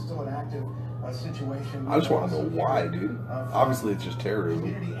obviously this is still an active situation. I just want to know why, dude. Obviously, it's just terrorism.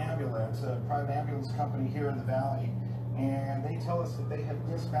 Community Ambulance, a private ambulance company here in the valley, and they tell us that they have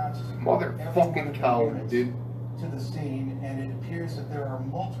dispatched Motherfucking coward, dude. To the scene, and it appears that there are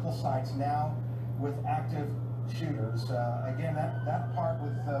multiple sites now with active shooters. Again, that part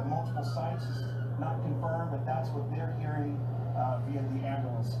with multiple sites is not confirmed, but that's what they're hearing via the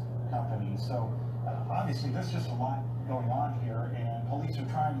ambulance company. So obviously there's just a lot going on here, and police are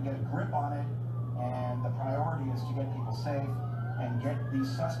trying to get a grip on it, and the priority is to get people safe and get these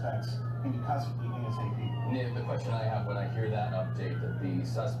suspects into custody ASAP. Nick, the question I have when I hear that update, that the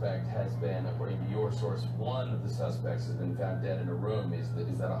suspect has been, according to your source, one of the suspects has been found dead in a room, is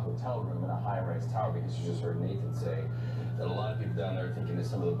that a hotel room in a high-rise tower? Because you just heard Nathan say that a lot of people down there are thinking that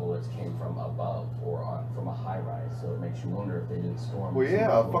some of the bullets came from above or from a high-rise, so it makes you wonder if they didn't storm. Well,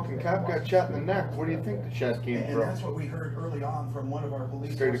 yeah, a fucking cop got shot in the neck. Where do you think the shot came and from? that's what we heard early on from one of our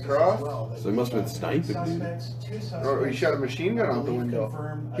police Straight sources across? as well, So he must have been sniping, dude. Or he shot a machine gun out the window.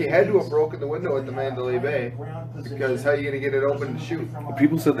 He had to have broken the window at the Mandalay Bay, because how are you going to get it open to shoot?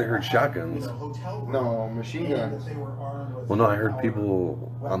 People said they heard shotguns. No, machine guns. Well, no, I heard people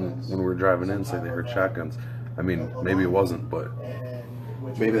when we were driving in say they heard shotguns. I mean, maybe it wasn't, but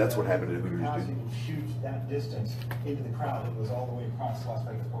maybe that's what happened to Hooters, dude. Shoot that distance into the crowd that was all the way across Las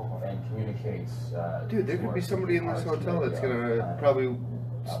Vegas Boulevard. And communicates. Dude, there could be somebody in this hotel that's gonna probably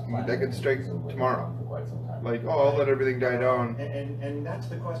that could strike tomorrow. Like, oh, I'll let everything die down. And that's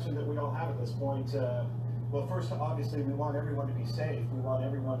the question that we all have at this point. Well, first, obviously, we want everyone to be safe. We want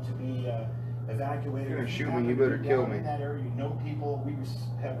everyone to be evacuated. You're gonna shoot me, you better kill me. In that area, you know people. We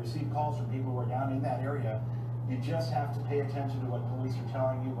have received calls from people who are down in that area. You just have to pay attention to what police are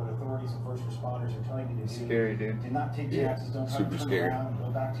telling you, what authorities and first responders are telling you to do. Scary, dude. Do not take chances. Don't try to turn around and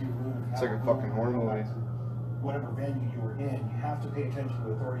go back to your room. It's like a fucking horror movie. Whatever venue you were in, you have to pay attention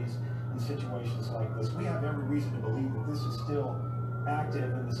to authorities in situations like this. We have every reason to believe that this is still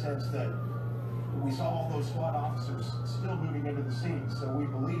active in the sense that we saw all those SWAT officers still moving into the scene. So we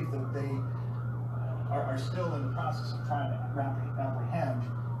believe that they are still in the process of trying to apprehend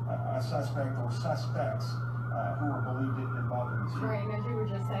a suspect or suspects who are believed involved in the shooting. Right, and as you were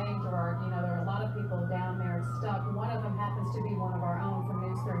just saying, Gerard, you know, there are a lot of people down there stuck. One of them happens to be one of our own from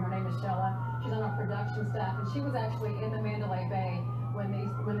News 3. Her name is Shella. She's on our production staff, and she was actually in the Mandalay Bay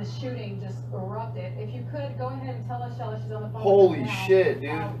when the shooting just erupted. If you could, go ahead and tell us, Shella, she's on the phone. Holy shit,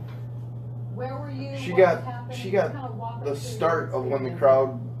 dude. Where were you? She got the start of when the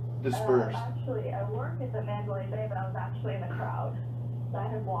crowd dispersed. Actually, I work at the Mandalay Bay, but I was actually in the crowd. So I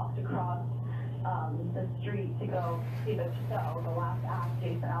had walked across the street to go see the show, the last act,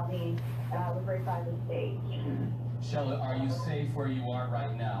 Jason Aldean, and I was right by the stage. Shella, are you safe where you are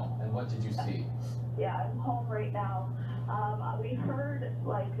right now? And what did you see? Yeah, I'm home right now. We heard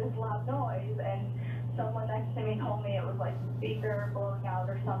like this loud noise, and someone next to me told me it was like a speaker blowing out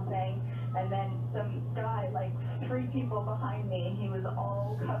or something. And then some guy, like 3 people behind me, he was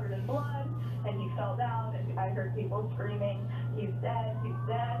all covered in blood, and he fell down, and I heard people screaming, he's dead, he's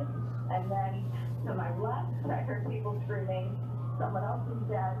dead. And then to my left, I heard people screaming, someone else is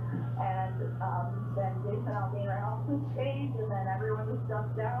dead. And then Jason Aldean ran off the stage, and then everyone just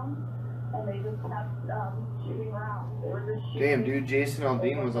ducked down, and they just kept shooting rounds. They were just shooting. Damn, dude, Jason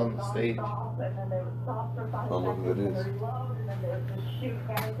Aldean was on the stage. And then they would stop for 5 Oh, look seconds who it and is. reload, and then they would just shoot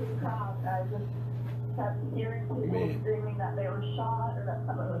into the crowd. And I just kept hearing people screaming that they were shot, or that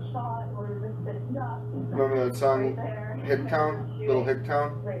someone was shot, or we were just sitting up. Remember that song, Hit Town? Little Hit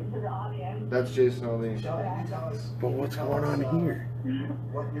Town? Right to the audience. That's Jason Aldean. Shelley, can you tell us? But what's going on here?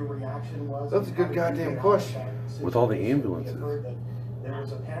 What your reaction was? That's a good goddamn question. With all the ambulances. There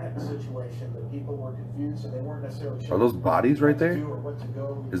was a panic situation, that people were confused, and they weren't necessarily sure. Are those bodies right there? What to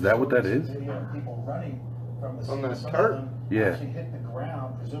do. Is that what that is? People running from the On that scene. tarp? Some of them Yeah. actually hit the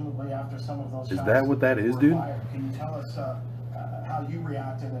ground, presumably after some of those Is shots that what that is, were dude? fired. Can you tell us how you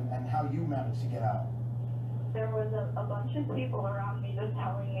reacted and how you managed to get out? There was a bunch of people around me just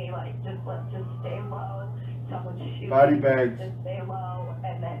telling me, like, just stay low. Someone's shooting. Body bags. Just stay low.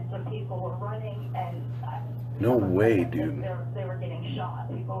 And then some people were running, and No way, dude. They were getting shot.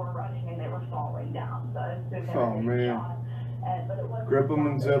 People were running and they were falling down. So I assumed they Oh, were getting man. shot. But it wasn't Grip 'em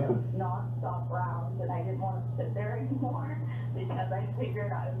and zip 'em. non-stop rounds, and I didn't want to sit there anymore because I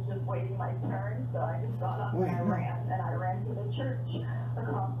figured I was just waiting my turn. So I just got up and I ran, and I ran to the church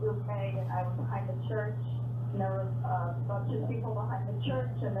across the way, and I was behind the church. And there was a bunch of people behind the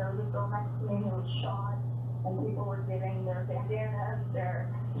church, and there was a girl next to me who was shot, and people were giving their bandanas, their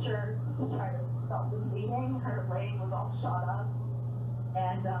shirts to try to stop the bleeding. Her leg was all shot up,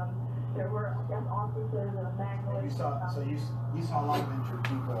 and there were, I guess, officers and a man. You saw a lot of injured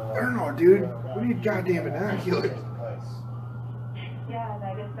people. I don't know, dude. We need goddamn binoculars. Yeah, and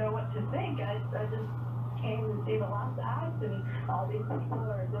I didn't know what to think. I just came to see the last act, and all these people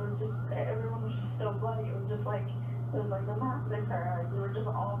everyone was just so bloody. It was like a massacre. We were just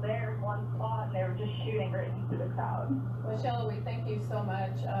all there in one spot, and they were just shooting right into the crowd. Well, Shella, we thank you so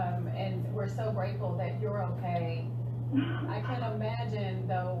much, and we're so grateful that you're okay. I can imagine,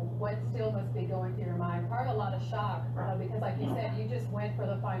 though, what still must be going through your mind. Probably a lot of shock, because like you said, you just went for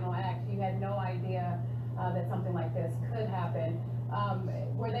the final act. You had no idea that something like this could happen.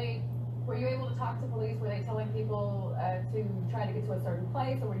 Were you able to talk to police? Were they telling people to try to get to a certain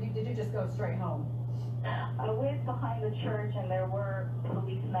place, or did you just go straight home? I went behind the church, and there were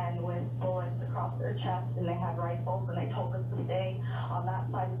policemen with bullets across their chests, and they had rifles, and they told us to stay on that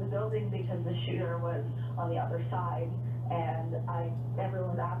side of the building because the shooter was on the other side. And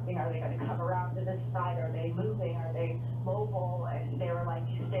everyone was asking, are they going to come around to this side? Are they moving? Are they mobile? And they were like,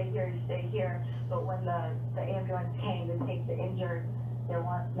 you stay here, you stay here. But when the ambulance came to take the injured, there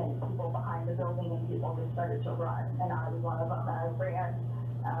weren't many people behind the building, and people just started to run. And I was one of them, and I ran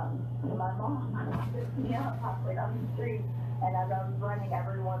to my mom. Picked me up halfway down the street, and as I was running,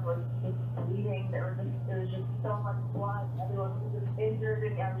 everyone was just bleeding. There was just so much blood. Everyone was just injured,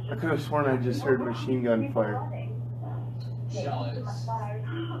 and I was just. I could have sworn I just heard machine gun fire.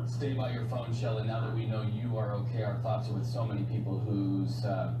 Shella, stay by your phone, Shella. Now that we know you are okay, our thoughts are with so many people whose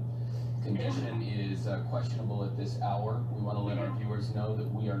condition is questionable at this hour. We want to let our viewers know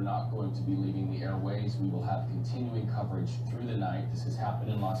that we are not going to be leaving the airways. We will have continuing coverage through the night. This has happened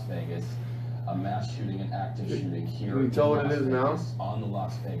in Las Vegas. A mass shooting, an active shooting here Can you tell what it is now? on the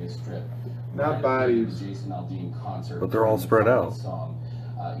Las Vegas Strip. Not bodies. The Jason Aldean concert. But they're all spread out. Song.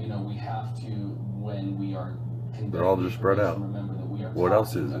 We have to, when we are. They're all just spread out. Remember that we are What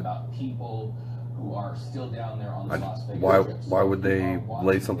else is it? About people who are still down there on the Las Vegas Strip. Why would they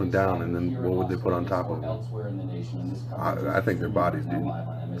lay something down, and then what would they put on top of it? Elsewhere in the nation, I think they're bodies, dude.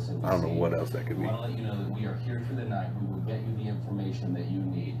 I don't know what else that could be. I want to let you know that we are here for the night. We will get you the information that you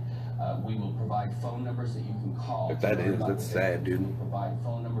need. We will provide phone numbers that you can call. If that is, that's sad, dude. We'll provide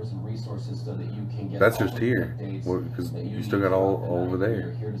phone numbers and resources so that you can get. That's just here, because you still got all over there. We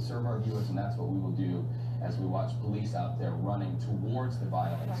are here to serve our viewers, and that's what we will do as we watch police out there running towards the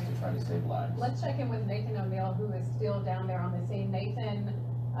violence to try to save lives. Let's check in with Nathan O'Neill, who is still down there on the scene. Nathan,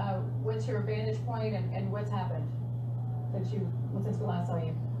 what's your vantage point, and what's happened since we last saw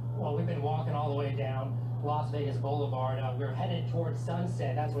you? Well, we've been walking all the way down Las Vegas Boulevard. We're headed towards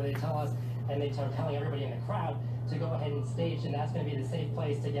Sunset. That's where they tell us, and they're telling everybody in the crowd to go ahead and stage, and that's going to be the safe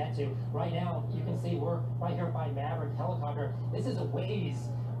place to get to. Right now, you can see we're right here by Maverick Helicopter. This is a ways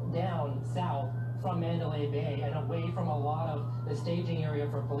down south from Mandalay Bay and away from a lot of the staging area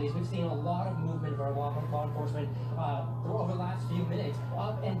for police. We've seen a lot of movement for law enforcement over the last few minutes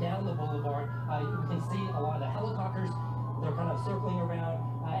up and down the boulevard. You can see a lot of the helicopters. They're kind of circling around,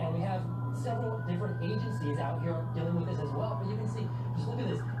 and we have several different agencies out here dealing with this as well. But you can see, just look at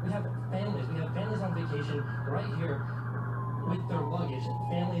this. We have families. We have families on vacation right here with their luggage,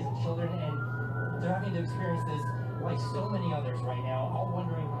 families and children, and they're having to experience this like so many others right now, all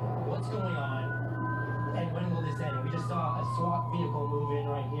wondering what's going on and when will this end. We just saw a SWAT vehicle move in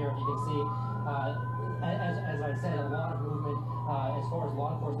right here. You can see, as I said, a lot of movement as far as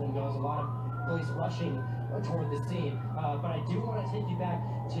law enforcement goes, a lot of police rushing toward the scene. But I do want to take you back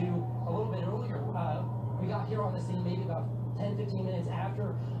to a little bit earlier. We got here on the scene maybe about 10-15 minutes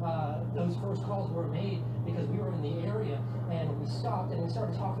after those first calls were made, because we were in the area, and we stopped and we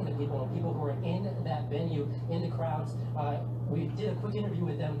started talking to people who were in that venue, in the crowds. We did a quick interview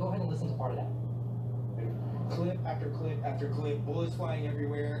with them. Go ahead and listen to part of that. Clip after clip after clip, bullets flying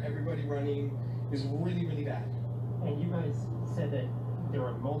everywhere, everybody running. It was really, really bad. And you guys said that there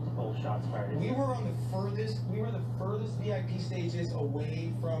were multiple shots fired. We were the furthest VIP stages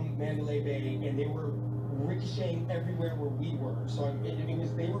away from Mandalay Bay, and they were ricocheting everywhere where we were. So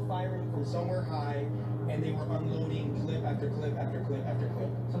they were firing from somewhere high, and they were unloading clip after clip after clip after clip.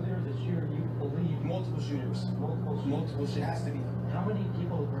 So there was a shooter, you believe? Multiple shooters. Multiple shooters. It has to be. How many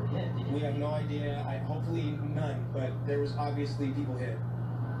people were hit? We have no no idea. Hopefully none, but there was obviously people hit.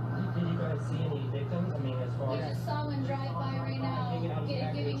 Did you guys see any victims? I mean, as far as... There's someone drive by right now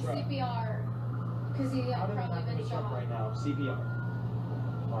giving CPR because he had probably been shot. Right now, CPR.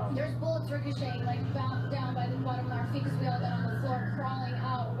 Wow. There's bullets ricocheting like down by the bottom of our feet because we all got on the floor crawling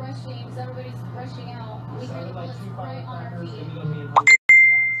out, rushing because everybody's rushing out. We hear the bullets right on our feet.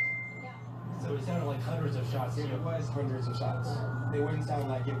 So it sounded like hundreds of shots. It was hundreds of shots. It wouldn't sound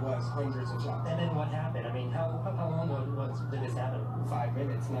like it was hundreds of shots. And then what happened? I mean, how long did this happen? 5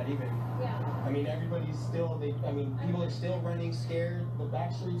 minutes, not even. Yeah. I mean, everybody's still, people are still running scared. The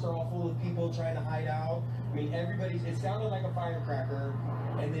back streets are all full of people trying to hide out. I mean, it sounded like a firecracker,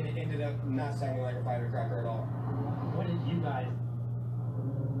 and then it ended up not sounding like a firecracker at all. What did you guys...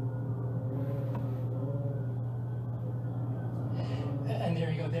 And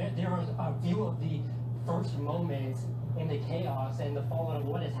there you go. There was a view of the first moments in the chaos and the fallout of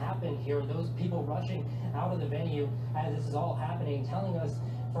what has happened here. Those people rushing out of the venue as this is all happening, telling us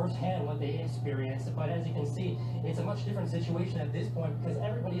firsthand what they experienced. But as you can see, it's a much different situation at this point because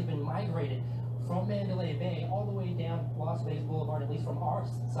everybody's been migrated from Mandalay Bay all the way down Las Vegas Boulevard, at least from our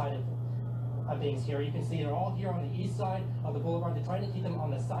side of things here. You can see they're all here on the east side of the boulevard. They're trying to keep them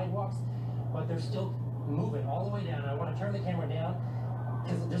on the sidewalks, but they're still moving all the way down. I want to turn the camera down.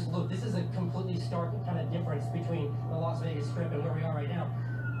 Because just look, this is a completely stark kind of difference between the Las Vegas Strip and where we are right now.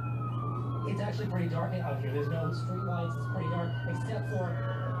 It's actually pretty dark out here. There's no street lights. It's pretty dark, except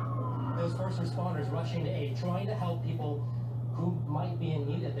for those first responders rushing to aid, trying to help people who might be in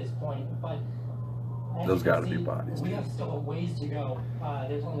need at this point. But those got to be bodies. We have still a ways to go.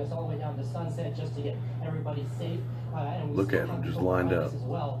 They're telling us all the way down to Sunset just to get everybody safe. And we look at them just lined up. As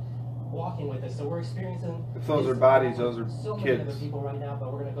well, walking with us, so we're experiencing. If those are bodies, those are so many kids. other people right now,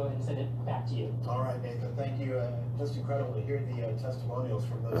 but we're going to go ahead and send it back to you. All right, Nathan, thank you. Just incredible to hear the testimonials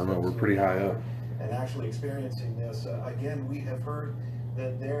from those. I don't know, we're pretty high up. And actually experiencing this. Again, we have heard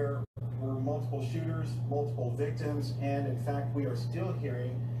that there were multiple shooters, multiple victims, and in fact, we are still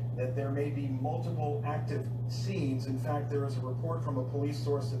hearing that there may be multiple active scenes. In fact, there is a report from a police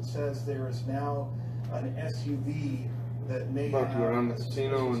source that says there is now an SUV that may about to go around the have a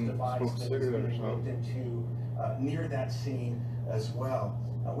casino and device smoke a that is cigarette or being looked something. into near that scene as well.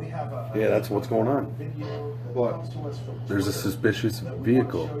 We have yeah, that's what's going on. Video that what? comes to us from There's a Twitter suspicious that we want to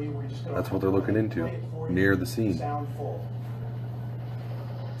vehicle. show you. We're just gonna That's what they're looking into, play it for you. near the scene. Sound full.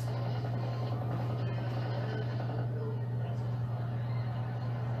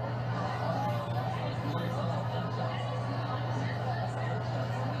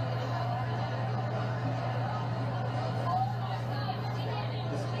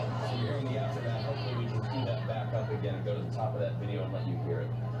 Again, and go to the top of that video and let you hear it.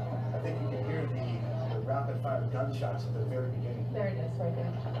 I think you can hear the rapid fire gunshots at the very beginning. There it is, right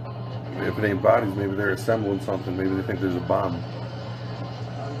there. If it ain't bodies, maybe they're assembling something. Maybe they think there's a bomb.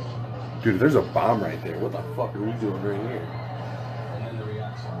 Dude, if there's a bomb right there, what the fuck are we doing right here? And then the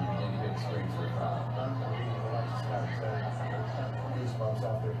reaction, you begin to get screams for the crowd. Goosebumps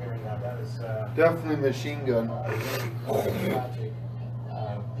after hearing that. That is Definitely machine gun. a very tragic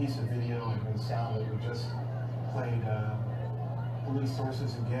piece of video and sound that we just played. Police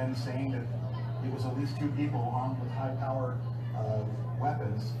sources again saying that it was at least 2 people armed with high-power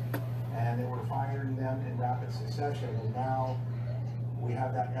weapons, and they were firing them in rapid succession. And now we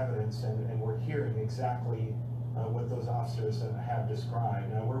have that evidence, and we're hearing exactly what those officers have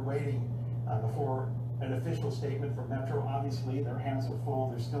described. Now we're waiting for an official statement from Metro. Obviously, their hands are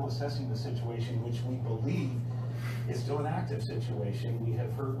full. They're still assessing the situation, which we believe is still an active situation. We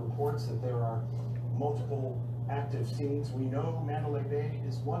have heard reports that there are multiple active scenes. We know Mandalay Bay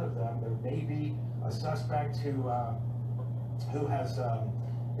is one of them. There may be a suspect who has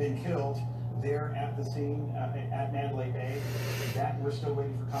been killed there at the scene at Mandalay Bay. That we're still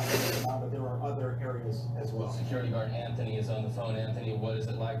waiting for confirmation on, but there are other areas as well. Security guard Anthony is on the phone. Anthony, what is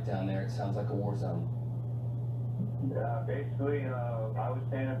it like down there? It sounds like a war zone. Basically, I was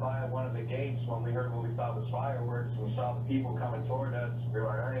standing by one of the gates when we heard what we thought was fireworks. We saw the people coming toward us. We were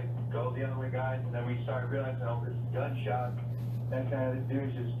like, all right, go the other way, guys. And then we started realizing, oh, this is gunshot. Then kind of the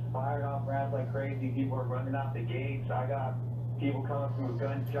dudes just fired off rounds like crazy. People were running out the gates. I got people coming through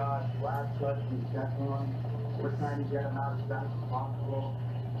gunshots, last clutch and second one. We're trying to get them out as fast as possible.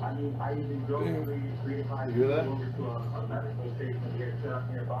 I mean, I even drove 3 to 5 people over to a medical station to get set up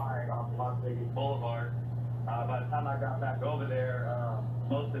nearby off Las Vegas Boulevard. By the time I got back over there,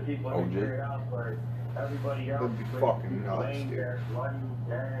 most of the people had cleared out, but everybody else was laying there, bloody,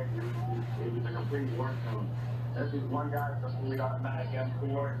 dead. It was a complete war zone. This is one guy from fully automatic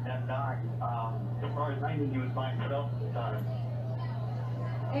M4 and M9. As far as I knew, he was by himself at the time.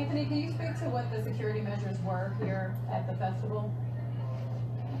 Anthony, can you speak to what the security measures were here at the festival?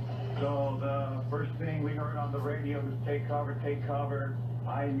 So the first thing we heard on the radio was take cover, take cover.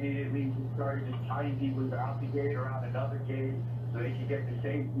 I immediately started just tying people out the gate or out another gate so they could get to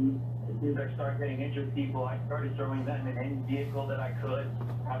safety. As soon as I started getting injured people, I started throwing them in any vehicle that I could,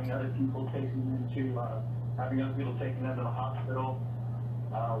 having other people taking them to the hospital.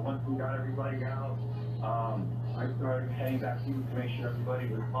 Once we got everybody out, I started heading back to make sure everybody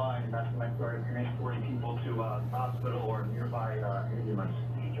was fine, and that's when I started transporting people to the hospital or nearby ambulance.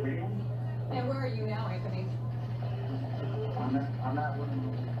 And where are you now, Anthony? I'm at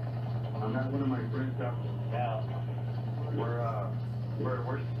one of my friends' house now.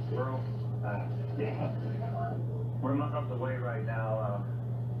 We're months away right now.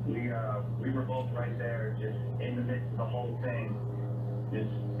 We were both right there, just in the midst of the whole thing, just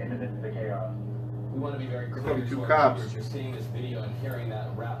in the midst of the chaos. We want to be very clear two to our cops. viewers. You're seeing this video and hearing that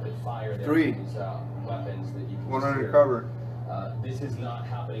rapid fire. There, Three. these weapons that you can One just hear. undercover. This is not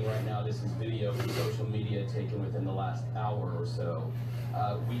happening right now. This is video from social media taken within the last hour or so.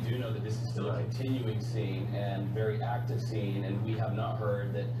 We do know that this is still a continuing scene and very active scene, and we have not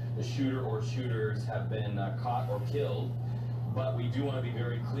heard that the shooter or shooters have been caught or killed. But we do want to be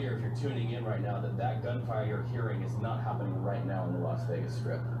very clear, if you're tuning in right now, that that gunfire you're hearing is not happening right now in the Las Vegas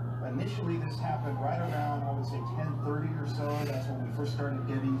Strip. Initially, this happened right around, I would say, 10:30 or so. That's when we first started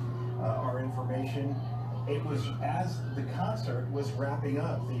getting our information. It was as the concert was wrapping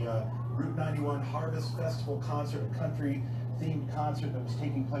up, the Route 91 Harvest Festival concert, a country-themed concert that was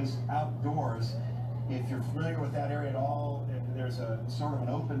taking place outdoors. If you're familiar with that area at all, there's a sort of an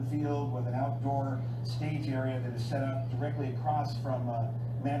open field with an outdoor stage area that is set up directly across from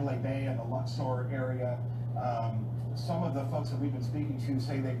Mandalay Bay and the Luxor area. Some of the folks that we've been speaking to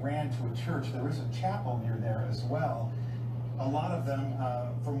say they ran to a church. There is a chapel near there as well. A lot of them,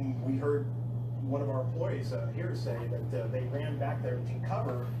 we heard one of our employees here say that they ran back there to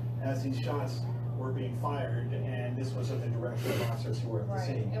cover as these shots were being fired, and this was at the direction of officers who were at the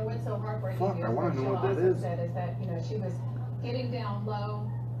scene. And what's so heartbreaking Fuck, is I wanna what know what Sheila that also is. said is that, you know, she was getting down low.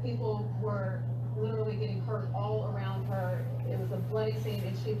 People were literally getting hurt all around her. It was a bloody scene,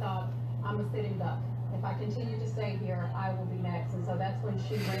 and she thought, I'm a sitting duck. If I continue to stay here, I will be next. And so that's when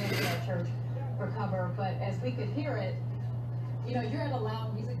she ran to that church for cover. But as we could hear it, you know, you're at a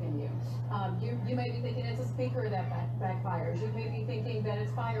loud music venue. You may be thinking it's a speaker that backfires. You may be thinking that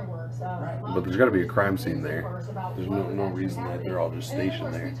it's fireworks. But there's got to be a crime scene there. There's no reason that they're all just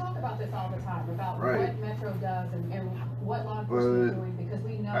stationed there. We talk about this all the time about Right. what Metro does and what law enforcement is doing, because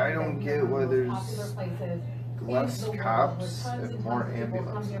we know I don't that get why one of the most there's popular places less in the world cops where tons and and more tons of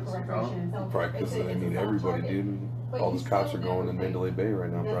people come here for ambulances, you know? recreation. So Probably because, it's a everybody, soft dude. target. But All you those cops are still going to never think Mandalay Bay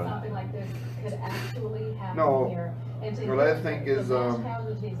right now, that probably. something like this could actually happen No. here. And to What hear I think the is, mass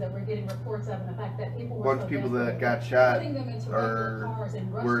casualties that we're getting reports of, and the fact that people were bunch so of people desperate, that got shot putting them into regular or cars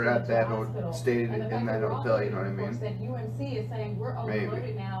and rushing were them at to that the hospital. stayed And the in fact that we're hotel, also you know what I getting mean? reports that UMC is saying we're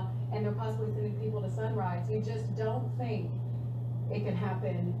overloaded now, and they're possibly sending people to Sunrise. You just don't think it can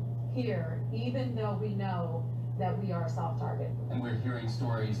happen here, even though we know that we are a soft target. And we're hearing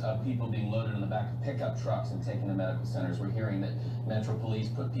stories of people being loaded on the back of pickup trucks and taken to medical centers. We're hearing that Metro Police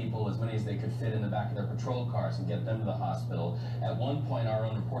put people, as many as they could fit, in the back of their patrol cars and get them to the hospital. At one point, our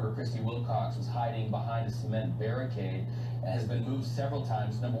own reporter, Christy Wilcox, was hiding behind a cement barricade and has been moved several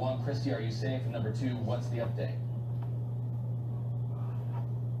times. Number one, Christy, are you safe? And number two, what's the update?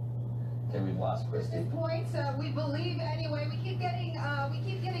 Okay, we've lost Christy. At this point, we believe anyway, we keep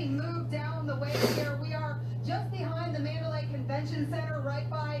getting moved down the way here. We are just behind the Mandalay Convention Center, right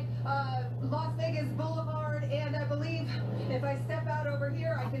by Las Vegas Boulevard, and I believe if I step out over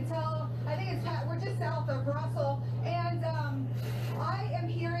here, I can tell, I think we're just south of Russell, and I am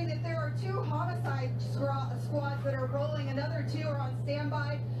hearing that there are 2 homicide squads that are rolling. Another 2 are on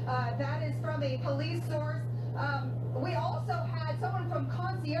standby. That is from a police source. We also had someone from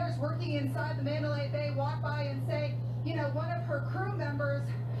Concierge working inside the Mandalay Bay walk by and say, you know, one of her crew members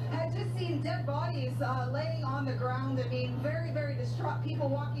had just seen dead bodies laying on the ground. I mean, very, very distraught people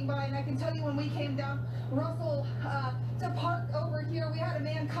walking by. And I can tell you, when we came down Russell to park over here, we had a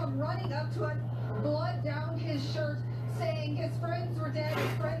man come running up to us, blood down his shirt, saying his friends were dead,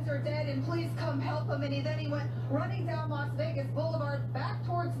 and please come help him. And then he went running down Las Vegas Boulevard back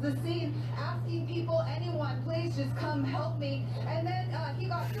towards the scene, asking people, anyone, please just come help me. And then he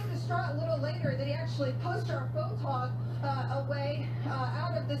got so distraught a little later that he actually pushed our photog away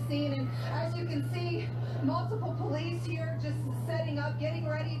out of the scene. And as you can see, multiple police here just setting up, getting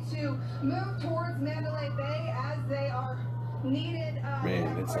ready to move towards Mandalay Bay as they are needed.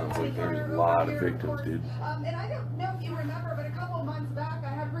 Man, it sounds like there's a lot of victims, dude. And I don't know if you remember, but a couple of months back, I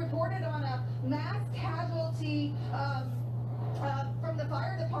had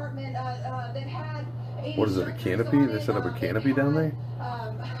What is it, a canopy? They set up a canopy down there?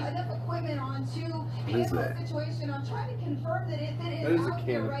 Enough equipment onto What is that? situation. I'm trying to confirm that if it That is is a out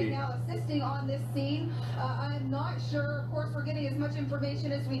here right canopy. now assisting on this scene. I'm not sure. Of course, we're getting as much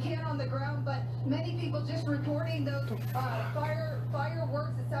information as we can on the ground, but many people just reporting those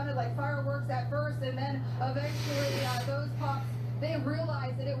fireworks. It sounded like fireworks at first, and then eventually those pops. They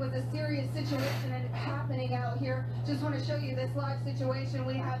realized that it was a serious situation and happening out here. Just want to show you this live situation.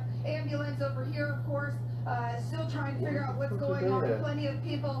 We have ambulance over here, of course, still trying to figure out what's going on. Plenty of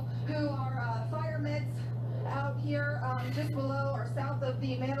people who are fire meds out here just below or south of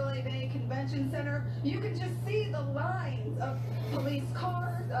the Mandalay Bay Convention Center. You can just see the lines of police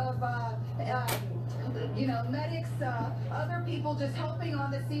cars, of medics, other people just helping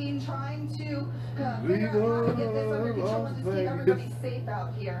on the scene, trying to figure out how to get this under control and just keep everybody safe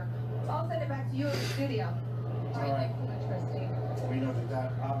out here. I'll send it back to you in the studio. All right. We know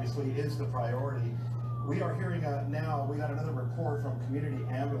that obviously is the priority. We are hearing now, we got another report from Community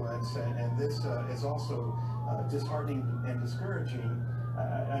Ambulance, and this is also disheartening and discouraging.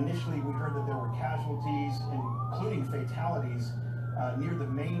 Initially, we heard that there were casualties, including fatalities, near the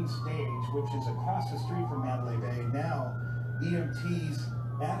main stage, which is across the street from Mandalay Bay. Now, EMTs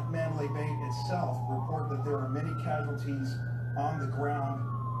at Mandalay Bay itself report that there are many casualties on the ground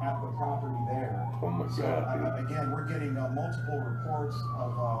at the property there. Oh my God. Again, we're getting multiple reports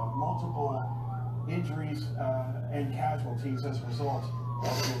of multiple injuries and casualties as a result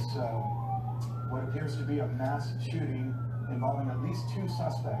of this, what appears to be a mass shooting involving at least 2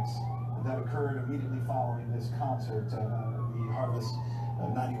 suspects that occurred immediately following this concert, the Harvest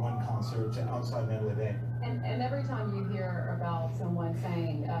 91 concert outside Mandalay Bay. And every time you hear about someone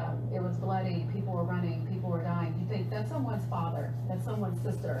saying it was bloody, people were running, people were dying, you think that's someone's father, that's someone's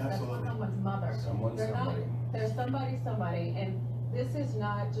sister, Absolutely. that's someone's mother. There's somebody, and this is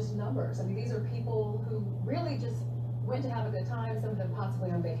not just numbers. I mean, these are people who really just went to have a good time, some of them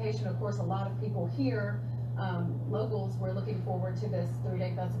possibly on vacation. Of course, a lot of people here, locals, were looking forward to this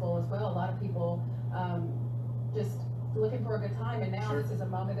 3-day festival as well. A lot of people just looking for a good time, and now this is a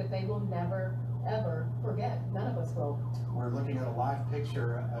moment that they will never, ever forget. None of us will. We're looking at a live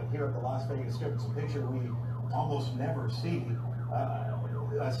picture here at the Las Vegas Strip. It's a picture we almost never see.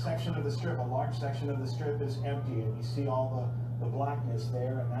 A section of the strip, a large section of the strip is empty, and you see all the blackness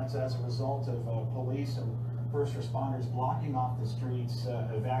there, and that's as a result of police and first responders blocking off the streets,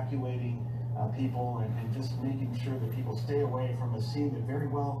 evacuating people, and just making sure that people stay away from a scene that very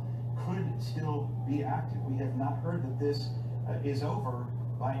well could still be active. We have not heard that this is over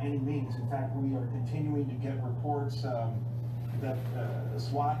by any means. In fact, we are continuing to get reports that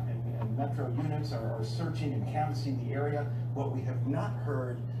SWAT and Metro units are searching and canvassing the area. What we have not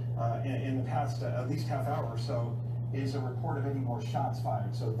heard in the past at least half hour or so is a report of any more shots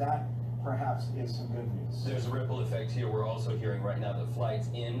fired. So that perhaps is some good news. There's a ripple effect here. We're also hearing right now that flights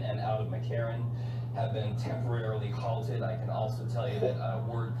in and out of McCarran have been temporarily halted. I can also tell you that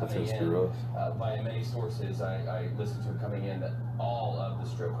word coming in via many sources I listened to coming in that all of the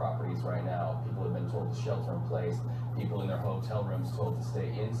strip properties right now, people have been told to shelter in place. People in their hotel rooms told to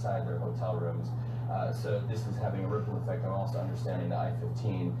stay inside their hotel rooms. So this is having a ripple effect. I'm also understanding the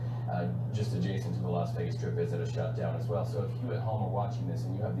I-15 just adjacent to the Las Vegas Strip is at a shutdown as well. So if you at home are watching this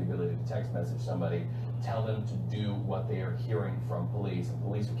and you have the ability to text message somebody, tell them to do what they are hearing from police. And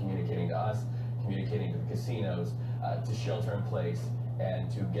police are communicating to us, communicating to the casinos to shelter in place and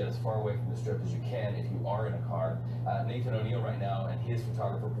to get as far away from the strip as you can if you are in a car. Nathan O'Neill right now and his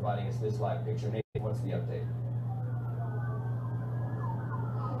photographer providing us this live picture. Nathan, what's the update?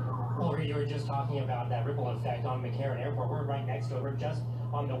 Well, you were just talking about that ripple effect on McCarran Airport. We're right next to it. We're just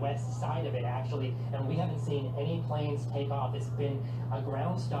on the west side of it, actually, and we haven't seen any planes take off. It's been a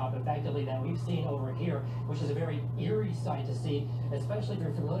ground stop, effectively, that we've seen over here, which is a very eerie sight to see, especially if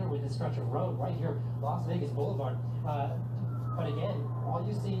you're familiar with this stretch of road right here, Las Vegas Boulevard. But again, all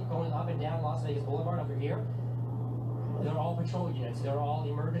you see going up and down Las Vegas Boulevard over here, they're all patrol units. They're all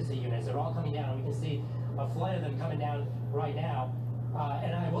emergency units. They're all coming down. We can see a flight of them coming down right now.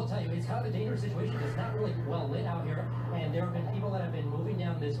 And I will tell you, it's kind of a dangerous situation because it's not really well lit out here, and there have been people that have been moving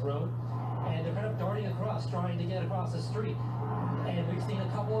down this road, and they're kind of darting across, trying to get across the street. And we've seen a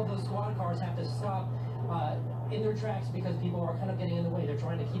couple of those squad cars have to stop in their tracks because people are kind of getting in the way. They're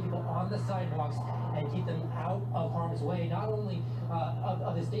trying to keep people on the sidewalks and keep them out of harm's way, not only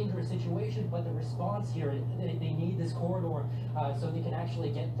of this dangerous situation, but the response here. They need this corridor so they can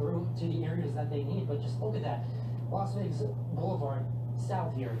actually get through to the areas that they need. But just look at that. Las Vegas Boulevard,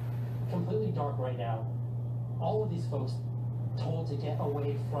 south here, completely dark right now. All of these folks told to get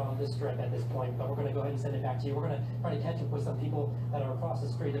away from the strip at this point, but we're going to go ahead and send it back to you. We're going to try to catch up with some people that are across the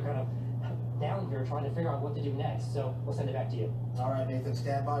street. They're kind of down here trying to figure out what to do next. So we'll send it back to you. All right, Nathan,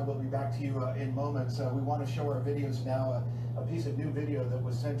 stand by. We'll be back to you in moments. We want to show our videos now. A piece of new video that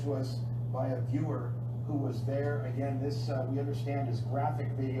was sent to us by a viewer who was there. Again, this we understand is graphic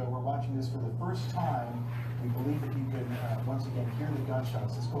video. We're watching this for the first time. We believe that you can once again hear the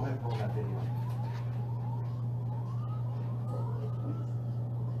gunshots. Let's go ahead and roll that video.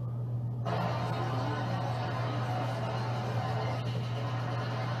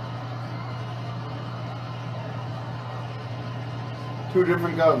 Two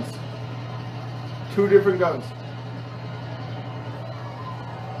different guns. Two different guns.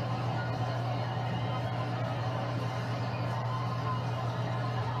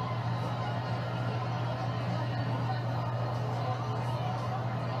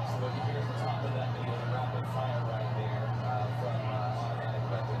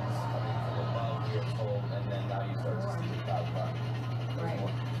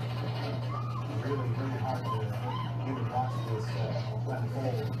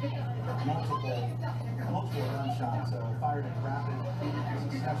 Multiple gunshots fired in rapid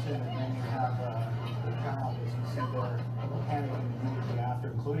succession, and then you have the crowd, as you see there, panicking immediately after,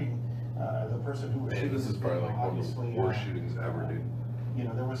 including the person who was shooting. This is probably like one of the worst shootings ever, dude. You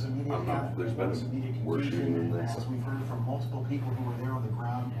know, there was immediate panic, there was immediate confusion, as we've heard from multiple people who were there on the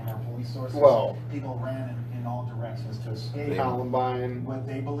ground and our police sources. Well, people ran in all directions to escape. Columbine. What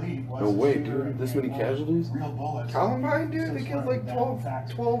they believe was no way, dude. This many casualties? Real bullets. Columbine, dude. They killed like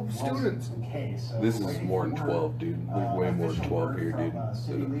 12 students. This is more than 12, dude. There's way more than 12 here, dude.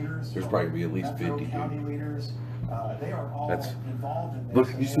 There's probably be at least 50, dude. They are all involved in this. Look,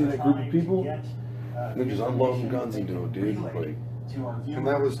 you see that group of people? They're just unloading guns into it, dude. Like, and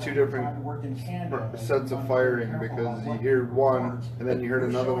that was two different sets of firing, because you heard one and then you heard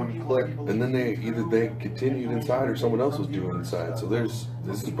another one click. And then they continued inside or someone else was doing inside. So this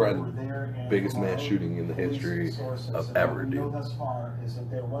is probably the biggest mass shooting in the history of ever, dude. Thus far is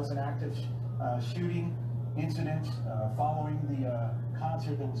that there was an active shooting incident following the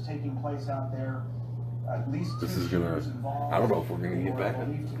concert that was taking place out there. At least this is gonna, I don't know if we're gonna get back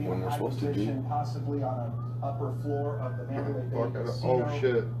when we're supposed to do. Possibly on an upper floor of the Mandalay Bay Oh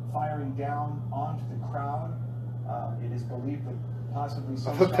shit! Firing down onto the crowd. It is believed that possibly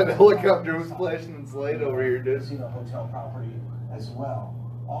I thought that helicopter was flashing its light over here, dude. Casino hotel property as well.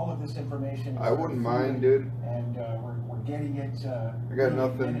 All of this information. I wouldn't mind, dude. And we're getting it. I got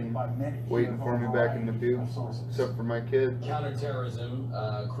nothing waiting for me back in the view, except for my kid. Counterterrorism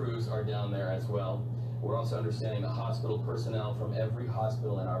crews are down there as well. We're also understanding that hospital personnel from every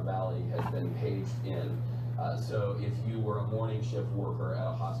hospital in our valley has been paged in. So if you were a morning shift worker at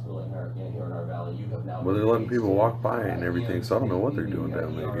a hospital here in our valley, you have now. Well, they're letting people walk by and everything, so I don't know what they're doing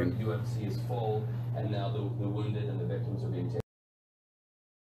down there, dude. UMC is full, and now the wounded and the victims are being taken